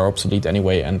ships which are obsolete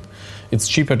anyway, and it's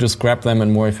cheaper to scrap them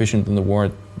and more efficient in the war,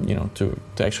 you know, to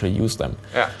actually use them.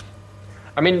 Yeah.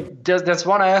 I mean, there's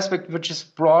one aspect which is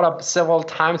brought up several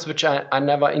times, which I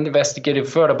never investigated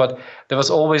further, but there was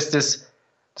always this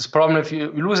problem if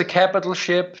you lose a capital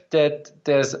ship, that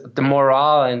there's the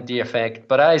morale and the effect.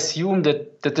 But I assume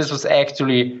that this was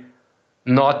actually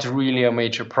not really a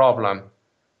major problem,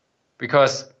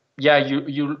 because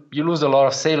you lose a lot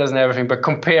of sailors and everything, but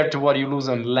compared to what you lose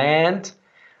on land,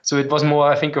 so it was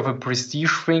more, I think, of a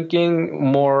prestige thinking,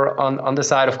 more on the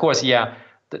side. Of course, the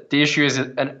issue is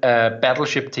a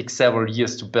battleship takes several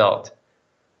years to build.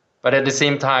 But at the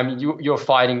same time, you're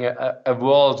fighting a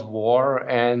world war,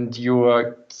 and you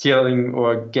are killing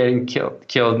or getting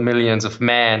killed millions of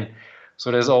men. So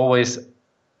there's always,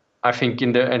 I think,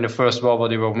 in the First World War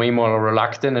they were way more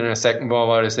reluctant, and in the Second World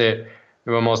War they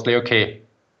were mostly, okay,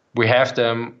 we have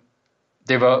them.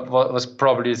 They was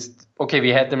probably, okay, we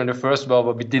had them in the First World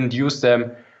War, we didn't use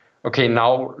them. Okay,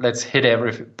 now let's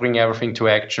bring everything to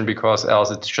action, because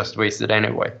else it's just wasted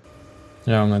anyway.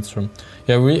 Yeah, that's true.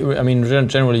 Yeah, I mean,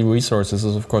 generally resources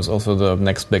is, of course, also the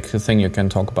next big thing you can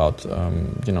talk about,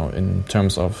 you know, in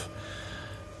terms of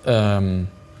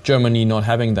Germany not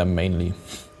having them mainly.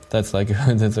 That's like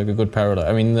a good parallel.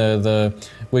 I mean,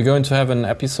 we're going to have an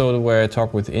episode where I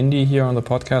talk with Indy here on the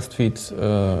podcast feed,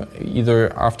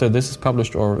 either after this is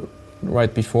published or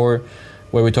right before,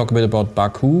 where we talk a bit about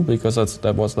Baku, because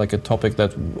that was like a topic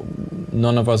that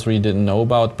none of us really didn't know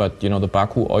about. But, you know, the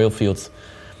Baku oil fields,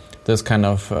 this kind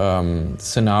of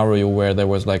scenario where there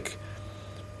was like,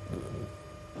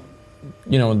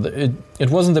 you know, it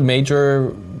wasn't a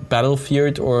major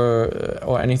battlefield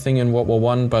or anything in World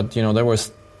War I, but, you know, there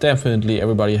was definitely,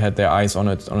 everybody had their eyes on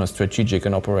it on a strategic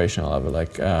and operational level.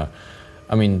 Like, I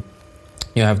mean,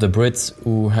 you have the Brits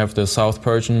who have the South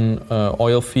Persian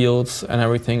oil fields and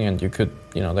everything, and you could,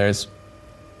 you know,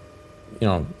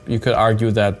 you could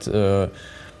argue that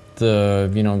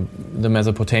the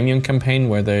Mesopotamian campaign,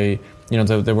 where they, you know,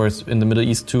 there was in the Middle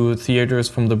East two theaters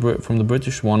from the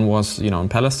British. One was, you know, in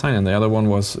Palestine, and the other one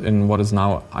was in what is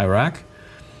now Iraq.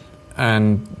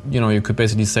 And, you know, you could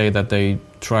basically say that they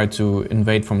tried to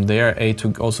invade from there, A,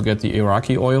 to also get the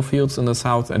Iraqi oil fields in the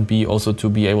south, and B, also to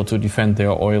be able to defend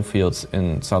their oil fields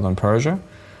in southern Persia.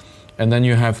 And then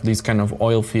you have these kind of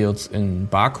oil fields in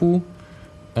Baku,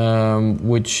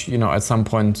 which, you know, at some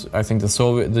point, I think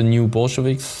the new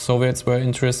Soviets were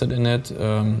interested in it.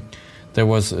 There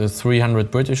was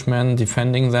 300 British men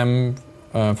defending them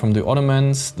from the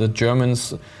Ottomans. The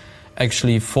Germans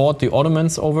actually fought the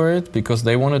Ottomans over it because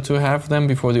they wanted to have them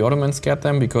before the Ottomans get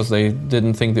them, because they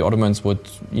didn't think the Ottomans would,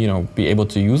 you know, be able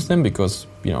to use them because,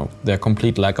 you know, their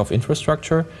complete lack of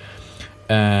infrastructure.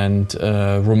 And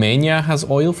Romania has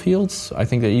oil fields. I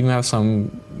think they even have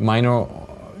some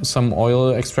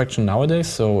oil extraction nowadays.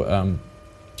 So,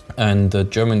 and the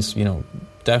Germans, you know,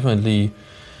 definitely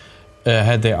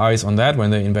had their eyes on that when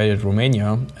they invaded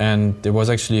Romania. And there was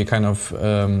actually a kind of,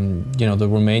 you know, the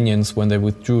Romanians, when they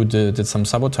withdrew, did some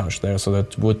sabotage there. So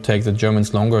that would take the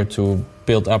Germans longer to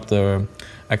build up the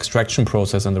extraction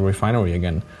process and the refinery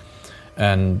again.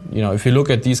 And, you know, if you look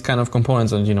at these kind of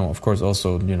components, and, you know, of course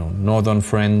also, you know, Northern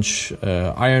French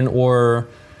iron ore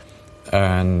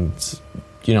and,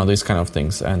 you know, these kind of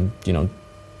things. And, you know,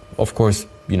 of course,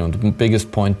 you know, the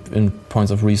biggest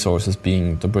points of resources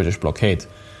being the British blockade.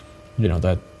 You know,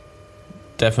 that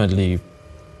definitely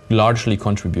largely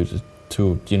contributed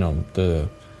to, you know, the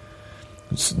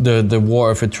the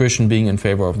war of attrition being in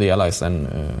favor of the Allies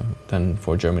than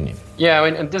for Germany. Yeah, I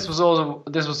mean, and this was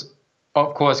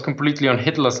of course completely on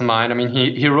Hitler's mind. I mean,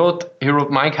 he wrote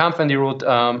Mein Kampf, and he wrote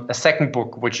a second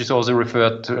book, which is also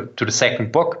referred to the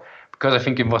second book, because I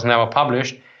think it was never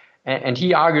published. And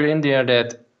he argued in there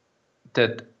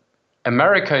that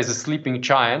America is a sleeping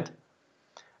giant,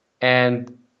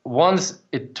 and once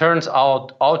it turns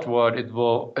outward, it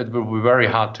will be very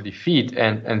hard to defeat.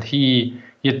 And he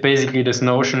had basically this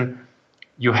notion: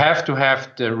 you have to have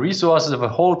the resources of a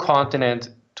whole continent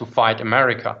to fight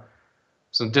America.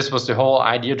 So this was the whole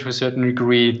idea, to a certain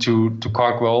degree, to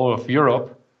conquer all of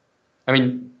Europe. I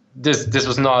mean, this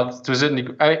was not, to a certain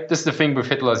degree, this is the thing with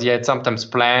Hitler. He had sometimes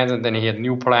plans, and then he had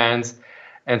new plans.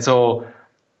 And so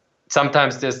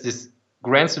sometimes there's this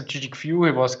grand strategic view.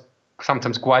 He was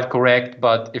sometimes quite correct,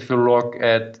 but if you look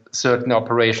at certain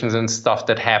operations and stuff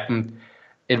that happened,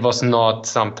 it was not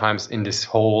sometimes in this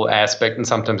whole aspect, and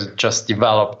sometimes it just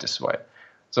developed this way.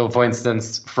 So, for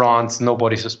instance, France,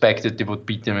 nobody suspected they would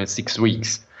beat them in 6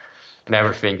 weeks and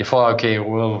everything. They thought, okay,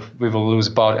 we will lose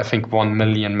about, I think, 1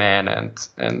 million men and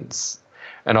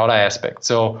other aspects.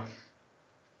 So,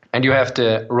 and you have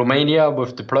the Romania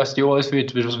with the Place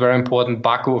d'Auschwitz, which was very important.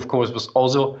 Baku, of course, was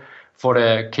also for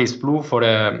the Case Blue,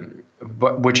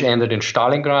 which ended in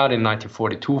Stalingrad in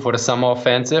 1942 for the summer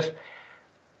offensive.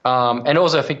 And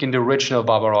also, I think in the original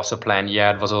Barbarossa plan,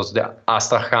 it was also the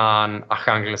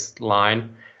Astrakhan-Arkhangelsk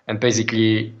line. And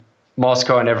basically,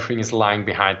 Moscow and everything is lying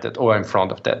behind that or in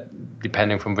front of that,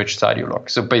 depending from which side you look.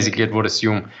 So basically, it would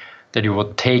assume that you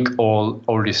would take all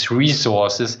these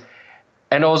resources,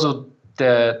 and also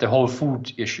the whole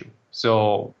food issue.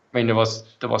 So, I mean, there was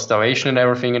starvation and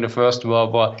everything in the First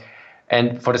World War.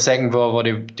 And for the Second World War,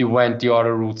 they went the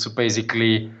other route. So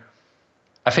basically,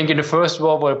 I think in the First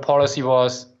World War, the policy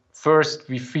was, first,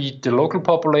 we feed the local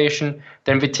population,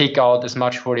 then we take out as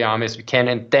much for the army as we can,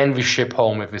 and then we ship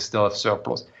home if we still have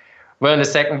surplus. Well, in the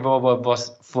Second World War, it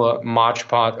was for large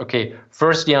part, okay,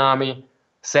 first the army,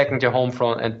 second the home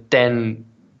front, and then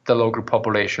the local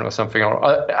population or something.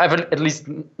 I've at least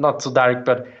not so direct,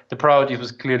 but the priority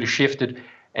was clearly shifted,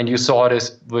 and you saw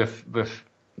this with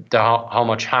how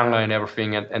much hunger and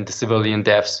everything, and the civilian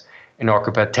deaths in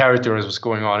occupied territories was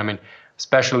going on. I mean,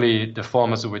 especially the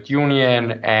former Soviet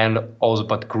Union, and also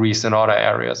but Greece and other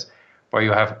areas where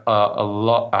you have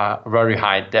a very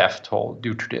high death toll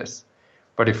due to this.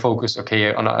 But they focus,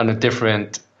 on a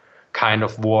different kind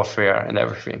of warfare and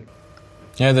everything.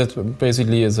 Yeah, that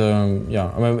basically is I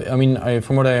mean,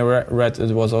 from what I read,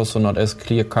 it was also not as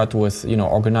clear cut with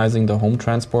organizing the home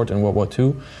transport in World War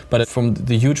II, but from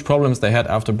the huge problems they had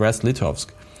after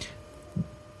Brest-Litovsk,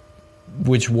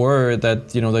 which were that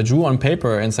they drew on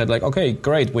paper and said, like, okay,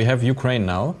 great, we have Ukraine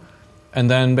now, and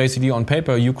then basically on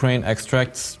paper Ukraine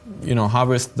extracts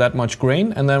harvest that much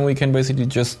grain, and then we can basically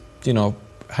just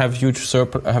have a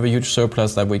huge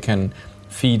surplus that we can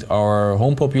feed our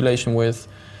home population with,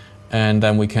 and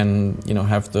then we can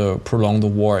prolong the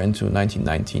war into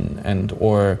 1919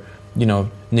 or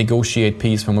negotiate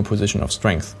peace from a position of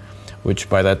strength, which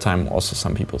by that time also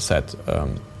some people said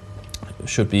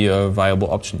should be a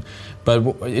viable option. But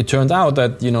it turned out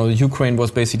that Ukraine was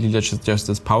basically just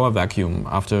this power vacuum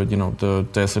after the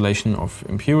desolation of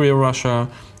Imperial Russia.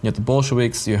 You had the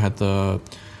Bolsheviks, you had the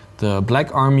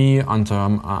Black Army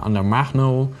under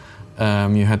Makhno.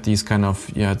 You had these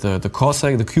the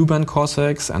Cossack, the Cuban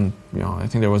Cossacks, and I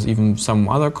think there was even some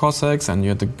other Cossacks, and you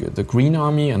had the Green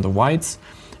Army and the Whites,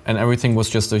 and everything was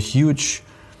just a huge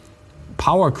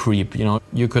power creep.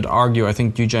 You could argue, I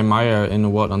think DJ Meyer in The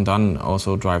World Undone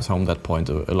also drives home that point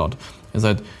a lot, is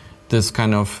that this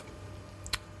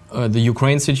the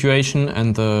Ukraine situation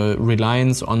and the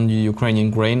reliance on the Ukrainian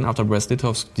grain after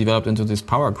Brest-Litovsk developed into this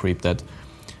power creep.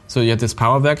 So you had this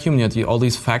power vacuum, you had all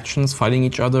these factions fighting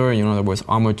each other, there was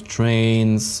armored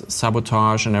trains,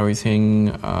 sabotage and everything.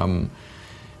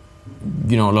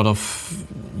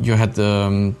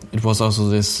 It was also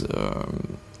this,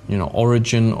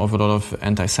 origin of a lot of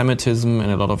anti-Semitism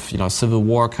and a lot of, civil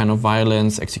war kind of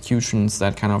violence, executions,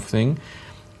 that kind of thing.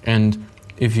 And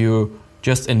if you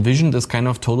just envision this kind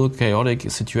of total chaotic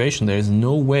situation, there is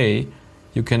no way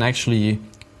you can actually,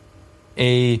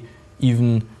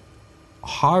 even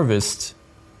harvest,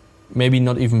 maybe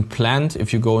not even plant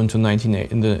if you go into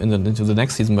into the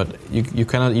next season, but you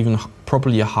cannot even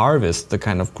properly harvest the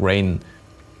kind of grain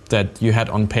that you had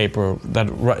on paper, that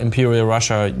Imperial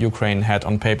Russia, Ukraine had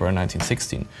on paper in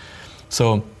 1916.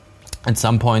 So at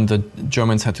some point the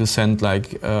Germans had to send a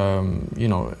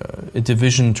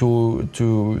division to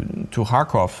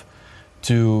Kharkov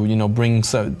to bring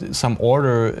some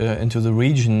order into the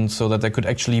region so that there could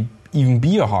actually even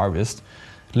be a harvest.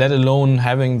 let alone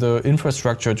having the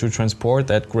infrastructure to transport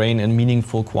that grain in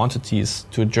meaningful quantities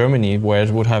to Germany, where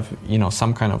it would have,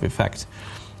 some kind of effect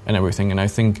and everything. And I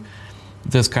think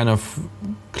this kind of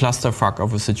clusterfuck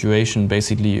of a situation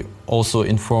basically also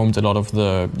informed a lot of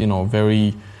the,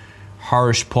 very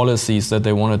harsh policies that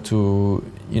they wanted to,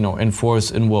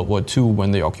 enforce in World War II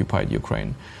when they occupied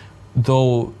Ukraine.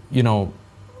 Though,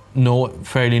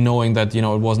 fairly knowing that, it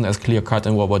wasn't as clear cut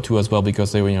in World War II as well,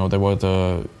 because they were, there were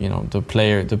the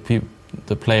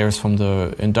players from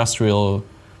the industrial,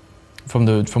 from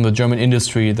the German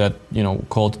industry that,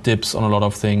 called dibs on a lot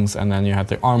of things, and then you had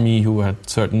the army who had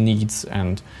certain needs,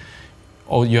 and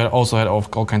you also had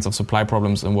all kinds of supply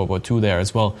problems in World War II there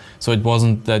as well. So it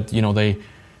wasn't that, they,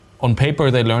 on paper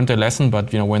they learned their lesson,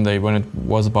 but, when it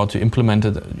was about to implement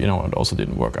it, it also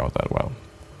didn't work out that well.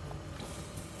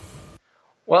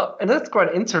 Well, and that's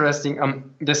quite interesting.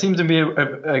 There seems to be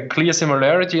a clear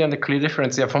similarity and a clear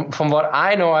difference here. From what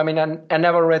I know, I mean, I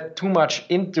never read too much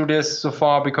into this so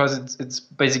far, because it's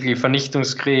basically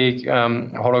Vernichtungskrieg,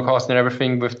 Holocaust and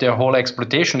everything with the whole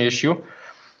exploitation issue.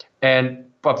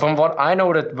 But from what I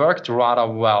know, that worked rather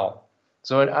well.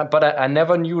 So, but I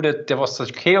never knew that there was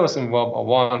such chaos in World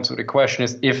War I. So the question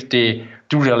is if they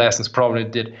do their lessons. Probably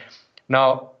did.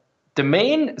 Now, the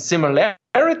main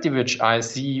similarity which I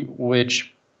see,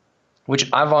 which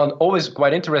I found always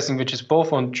quite interesting, which is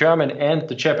both on German and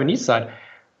the Japanese side,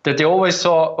 that they always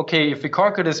saw, okay, if we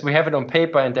conquer this, we have it on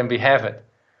paper and then we have it.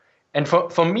 And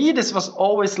for me, this was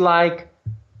always like,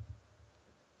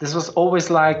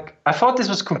 I thought this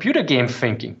was computer game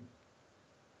thinking.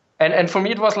 And for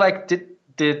me, it was like, did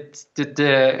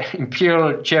the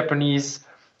Imperial Japanese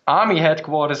Army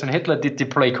headquarters and Hitler, did they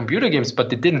play computer games? But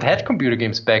they didn't have computer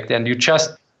games back then. You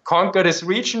just conquer this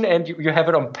region and you have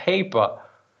it on paper.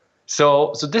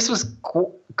 So this was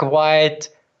quite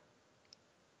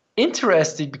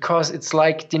interesting, because it's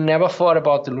like they never thought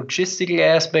about the logistical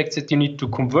aspects, that you need to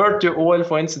convert the oil,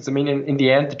 for instance. I mean, in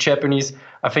the end, the Japanese,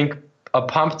 I think,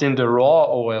 pumped in the raw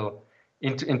oil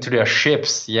into their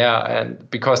ships, and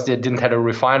because they didn't have a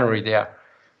refinery there,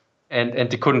 and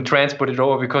they couldn't transport it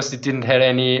over because they didn't have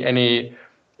any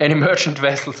merchant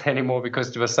vessels anymore,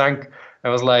 because they were sunk. I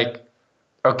was like,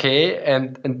 okay,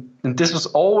 and this was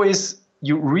always,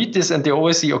 you read this and they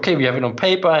always see, okay, we have it on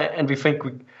paper and we think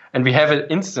we have it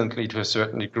instantly to a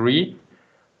certain degree,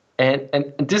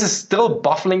 and this is still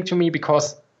baffling to me,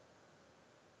 because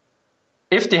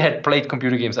if they had played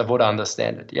computer games, I would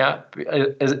understand it. Yeah,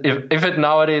 if it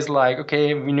nowadays, like,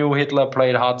 okay, we knew Hitler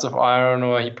played Hearts of Iron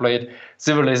or he played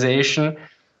Civilization,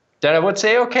 then I would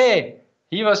say, okay,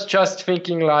 he was just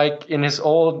thinking, like, in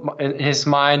his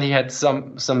mind, he had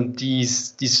some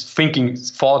these thinking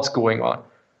thoughts going on.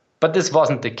 But this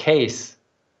wasn't the case.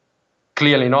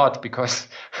 Clearly not, because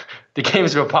the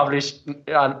games were published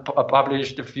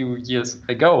a few years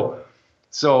ago.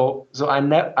 So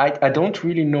I don't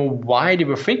really know why they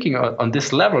were thinking on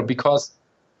this level, because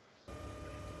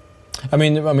I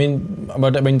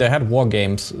mean, they had war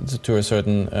games to a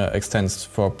certain extent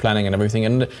for planning and everything.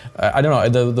 And I don't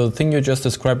know, the thing you just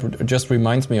described just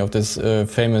reminds me of this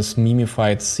famous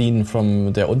memified scene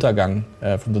from Der Untergang,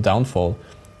 from the Downfall,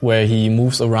 where he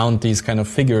moves around these kind of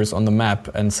figures on the map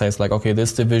and says, like, okay,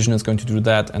 this division is going to do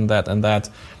that and that and that,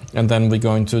 and then we're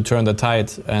going to turn the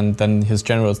tide. And then his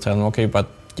generals tell him, okay, but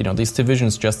these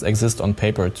divisions just exist on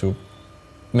paper to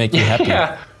make you happy.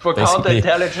 Yeah, for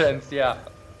counterintelligence, yeah.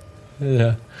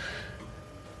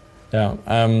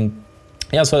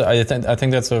 So I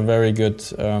think that's a very good.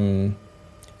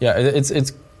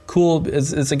 It's cool.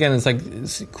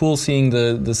 It's cool seeing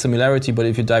the similarity, but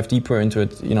if you dive deeper into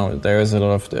it, there is a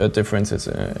lot of differences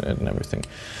and everything.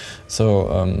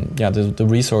 So the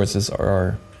resources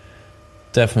are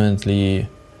definitely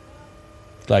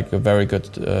like a very good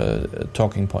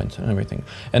talking point and everything.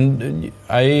 And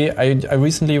I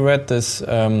recently read this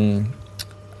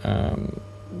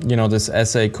this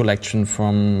essay collection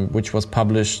which was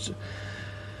published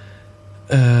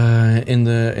in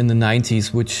the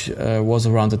 90s, which was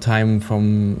around the time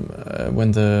from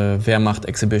when the Wehrmacht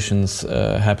exhibitions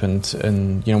happened,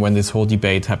 and when this whole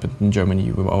debate happened in Germany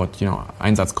about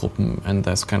Einsatzgruppen and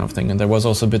this kind of thing. And there was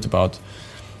also a bit about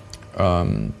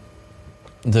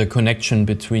the connection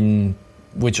between,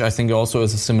 which I think also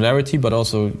is a similarity, but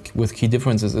also with key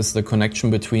differences, is the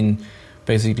connection between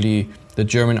basically the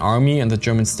German army and the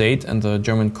German state and the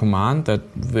German command that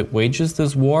wages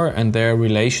this war, and their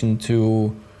relation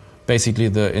to basically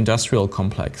the industrial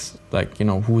complex, like,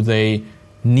 who they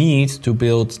need to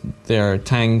build their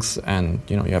tanks, and,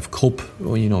 you have Krupp,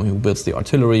 who builds the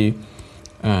artillery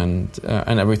and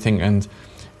everything, and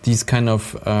these kind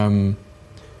of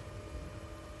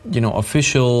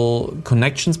official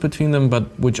connections between them, but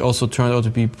which also turned out to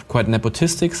be quite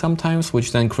nepotistic sometimes,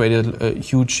 which then created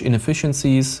huge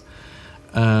inefficiencies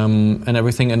and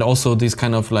everything, and also these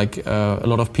kind of a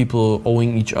lot of people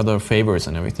owing each other favors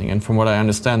and everything. And from what I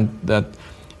understand, that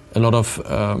a lot of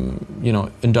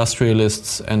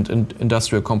industrialists and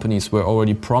industrial companies were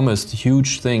already promised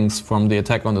huge things from the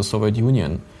attack on the Soviet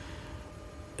Union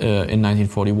in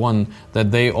 1941,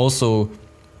 that they also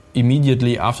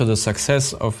immediately after the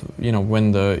success of,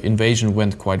 when the invasion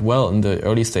went quite well in the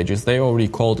early stages, they already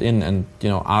called in and,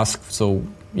 asked,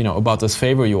 about this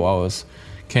favor you owe us,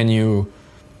 can you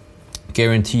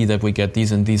guarantee that we get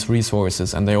these and these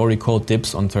resources? And they already called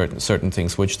dibs on certain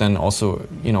things, which then also,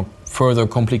 further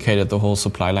complicated the whole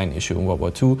supply line issue in World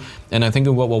War II. And I think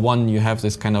in World War I, you have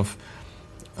this kind of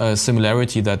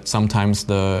similarity that sometimes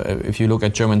if you look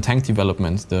at German tank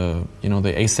development, the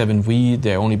A7V,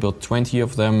 they only built 20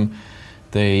 of them.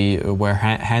 They were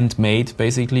handmade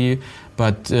basically.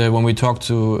 But when we talked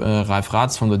to Ralf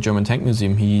Ratz from the German Tank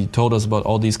Museum, he told us about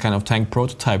all these kind of tank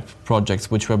prototype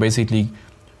projects, which were basically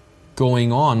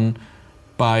going on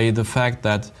by the fact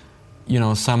that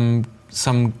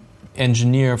some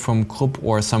engineer from Krupp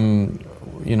or some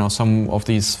of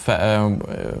these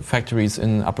factories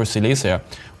in Upper Silesia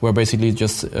were basically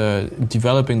just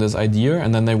developing this idea,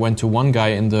 and then they went to one guy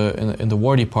in the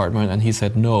war department, and he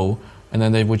said no, and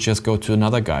then they would just go to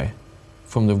another guy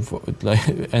from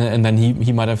and then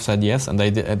he might have said yes, and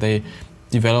they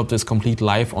developed this complete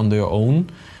life on their own,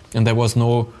 and there was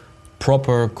no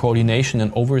proper coordination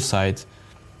and oversight,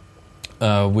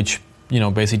 which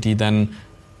basically then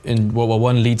in World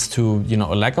War I leads to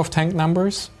a lack of tank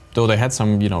numbers. Though they had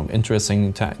some,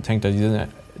 interesting tank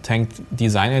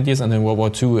design ideas, and in World War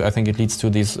II, I think it leads to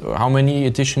these. How many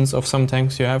editions of some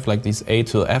tanks you have, like these A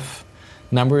to F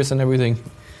numbers and everything?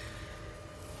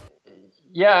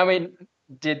 Yeah, I mean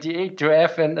the A to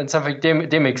F and something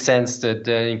they make sense that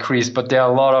increase, but there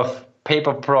are a lot of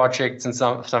paper projects and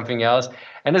something else,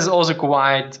 and it's also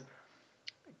quite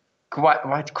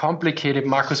complicated.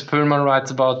 Markus Pöllmann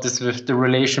writes about this with the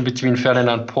relation between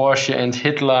Ferdinand Porsche and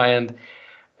Hitler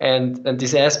and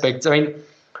these aspects. I mean,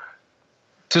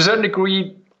 to a certain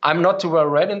degree, I'm not too well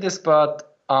read in this,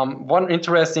 but one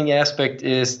interesting aspect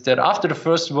is that after the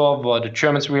First World War, the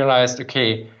Germans realized,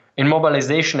 okay, in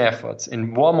mobilization efforts,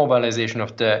 in war mobilization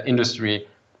of the industry,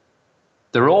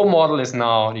 the role model is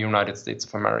now the United States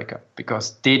of America,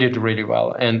 because they did really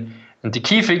well. And the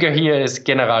key figure here is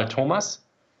General Thomas.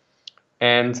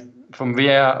 And from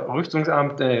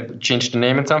Wehrrüstungsamt, changed the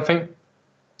name and something.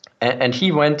 And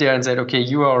he went there and said, okay,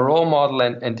 you are a role model,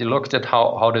 and they looked at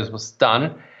how this was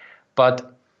done.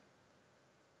 But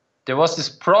there was this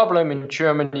problem in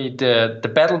Germany,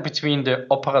 the battle between the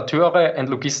Operateure and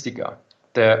Logistiker.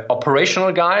 The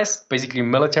operational guys, basically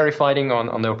military fighting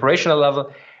on the operational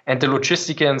level, and the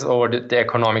logisticians or the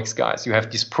economics guys. You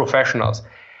have these professionals.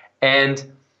 And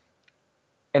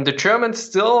the Germans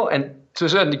still, and to a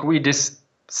certain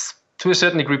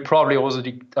degree, probably also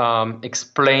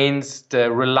explains the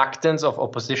reluctance of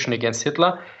opposition against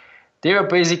Hitler. They were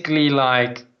basically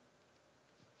like,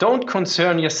 don't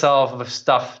concern yourself with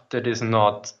stuff that is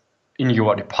not in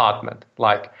your department.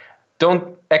 Like,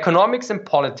 economics and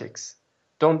politics,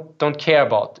 don't care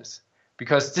about this,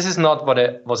 because this is not what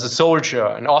a soldier,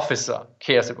 an officer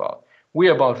cares about.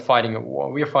 We're about fighting a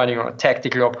war. We're fighting on a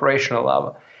tactical, operational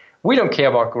level. We don't care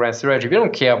about grand strategy. We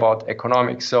don't care about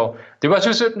economics. So they were to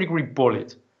a certain degree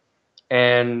bullied,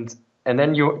 and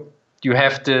then you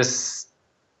have this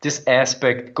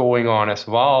aspect going on as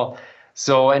well.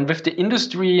 So, and with the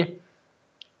industry,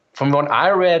 from what I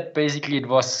read, basically it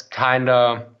was kind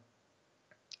of,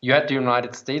 you had the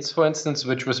United States, for instance,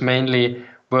 which was mainly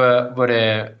where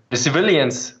the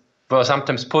civilians were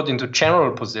sometimes put into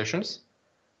general positions,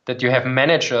 that you have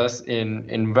managers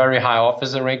in very high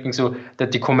officer ranking, so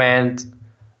that they command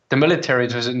the military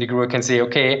to a certain degree, can say,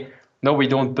 okay, no, we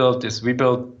don't build this. We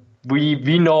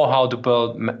know how to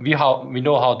build, we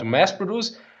know how to mass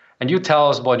produce, and you tell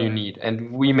us what you need,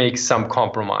 and we make some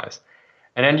compromise.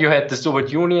 And then you had the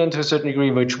Soviet Union to a certain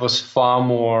degree, which was far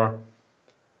more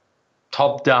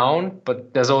top down,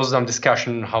 but there's also some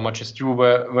discussion how much is true,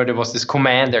 where there was this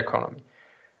command economy.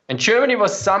 And Germany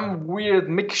was some weird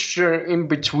mixture in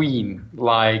between,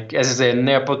 like, as I say,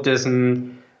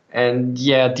 nepotism and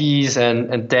these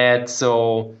and that.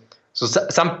 So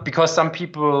because some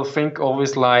people think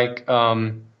always like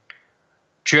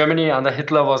Germany under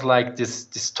Hitler was like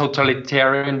this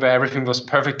totalitarian where everything was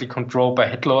perfectly controlled by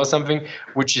Hitler or something,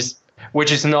 which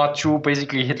is not true.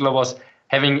 Basically, Hitler was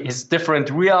having his different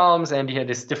realms, and he had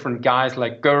his different guys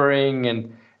like Goering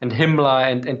and Himmler,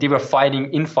 and they were fighting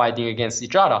against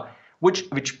each other.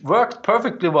 which worked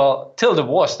perfectly well till the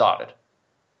war started,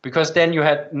 because then you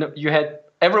had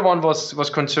everyone was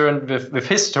concerned with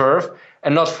his turf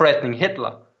and not threatening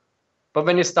Hitler. But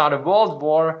when you start a world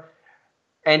war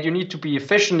and you need to be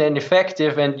efficient and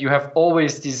effective, and you have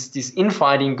always this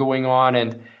infighting going on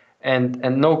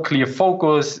and no clear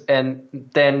focus, and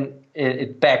then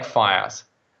it backfires.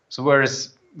 So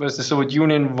whereas the Soviet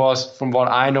Union was, from what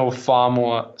I know, far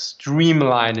more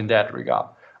streamlined in that regard.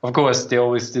 Of course, they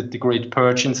always did the Great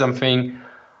Purge in something,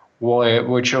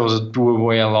 which also drew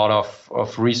away a lot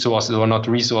of resources, or not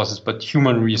resources, but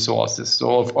human resources.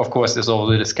 So of course, there's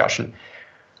always a discussion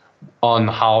on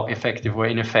how effective or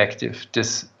ineffective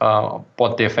this,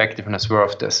 what the effectiveness were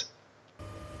of this.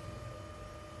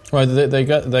 Right, they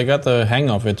got the hang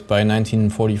of it by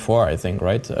 1944, I think.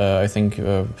 Right, I think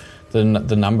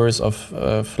the numbers of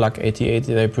Flak 88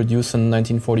 they produced in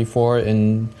 1944.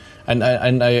 And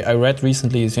I read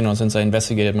recently, since I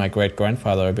investigated my great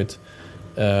grandfather a bit,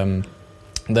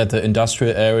 that the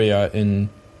industrial area in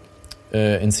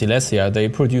Silesia, they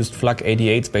produced Flak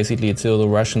 88s basically until the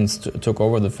Russians took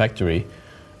over the factory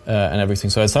and everything.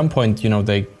 So at some point,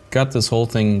 they got this whole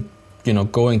thing,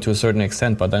 going to a certain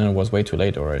extent, but then it was way too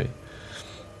late already.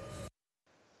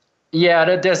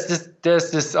 Yeah, there's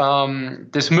this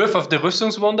myth of the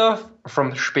Rüstungswunder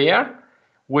from Speer,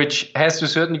 which has to a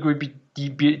certain degree be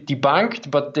debunked,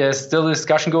 but there's still a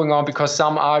discussion going on, because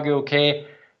some argue, okay,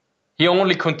 he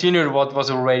only continued what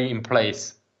was already in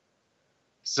place.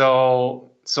 So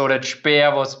that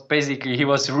Speer was basically, he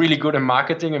was really good in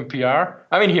marketing and PR.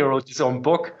 I mean, he wrote his own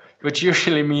book, which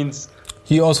usually means...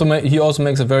 He also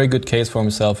makes a very good case for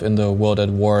himself in the World at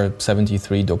War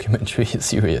 73 documentary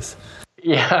series.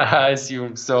 Yeah, I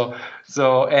assume so.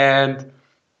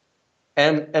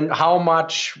 And how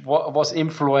much was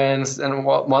influenced, and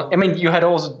what I mean, you had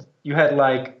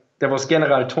there was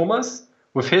General Thomas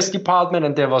with his department,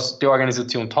 and there was the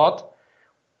Organisation Todt,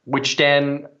 which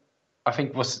then I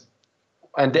think was,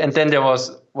 and then there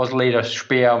was later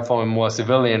Speer from a more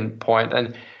civilian point,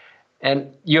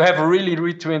 and you have to really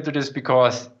read too into this,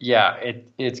 because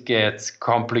it gets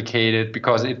complicated,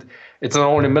 because it's not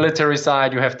only military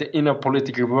side, you have the inner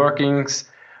political workings,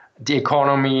 the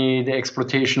economy, the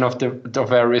exploitation of the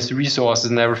various resources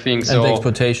and everything. And the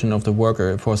exploitation of the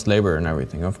worker, forced labor and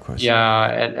everything, of course. Yeah,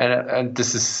 and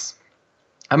this is,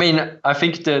 I mean, I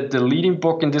think the leading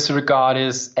book in this regard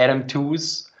is Adam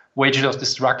Tooze's Wages of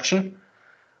Destruction.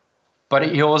 But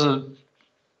he also,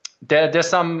 there's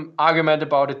some argument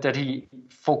about it that he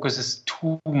focuses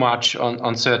too much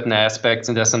on certain aspects,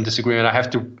 and there's some disagreement. I have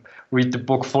to read the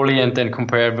book fully and then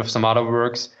compare it with some other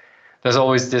works. There's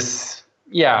always this,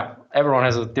 everyone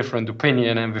has a different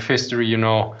opinion, and with history,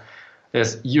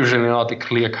 there's usually not a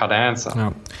clear-cut answer.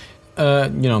 No.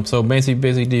 So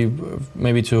basically,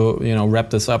 maybe to wrap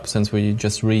this up, since we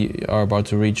just are about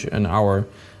to reach an hour,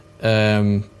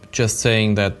 just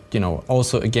saying that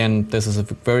also again, this is a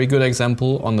very good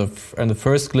example. On the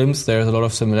first glimpse, there's a lot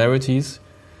of similarities,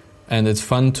 and it's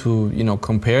fun to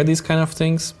compare these kind of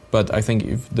things. But I think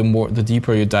if the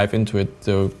deeper you dive into it,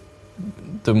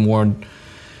 the more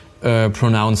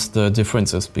pronounced the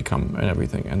differences become and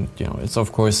everything. And it's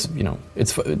of course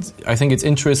I think it's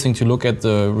interesting to look at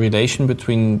the relation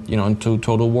between in two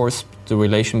total wars, the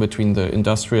relation between the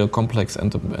industrial complex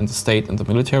and the state and the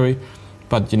military.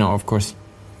 But of course,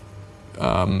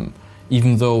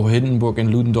 even though Hindenburg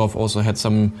and Ludendorff also had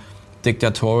some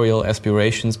dictatorial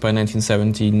aspirations by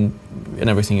 1917 and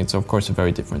everything, it's of course a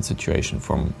very different situation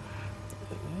from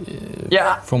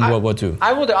World War II.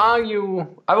 I would argue,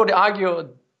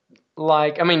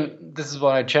 this is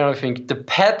what I generally think, the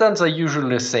patterns are usually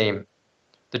the same.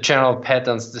 The general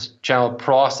patterns, the general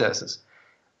processes.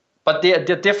 But they're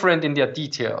different in their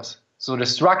details. So the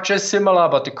structure is similar,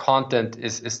 but the content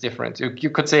is different. You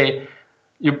could say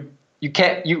there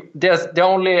are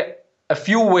only a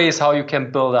few ways how you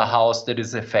can build a house that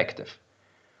is effective.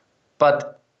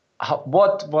 But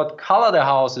what color the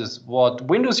house is, what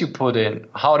windows you put in,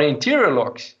 how the interior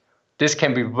looks, this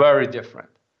can be very different.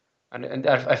 And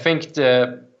I think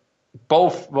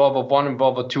both World War I and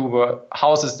World War II were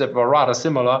houses that were rather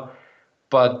similar,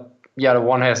 but the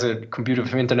one has a computer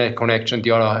with internet connection,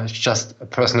 the other is just a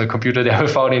personal computer there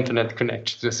without internet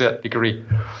connection to a certain degree.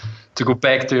 To go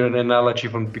back to an analogy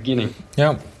from the beginning.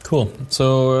 Yeah, cool.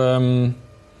 So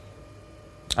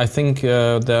I think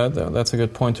that's a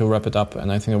good point to wrap it up,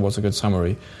 and I think it was a good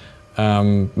summary.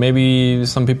 Maybe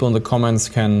some people in the comments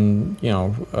can,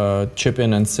 chip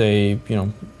in and say,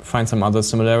 find some other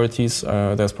similarities.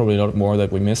 There's probably a lot more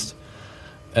that we missed.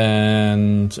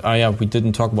 And we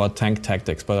didn't talk about tank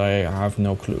tactics, but I have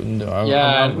no clue.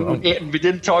 We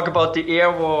didn't talk about the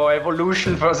air war,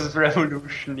 evolution versus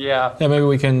revolution. Yeah. Yeah, maybe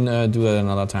we can do that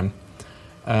another time.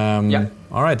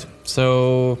 All right.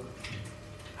 So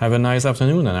have a nice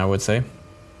afternoon, then I would say.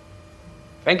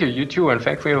 Thank you. You too, and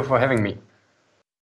thank you for having me.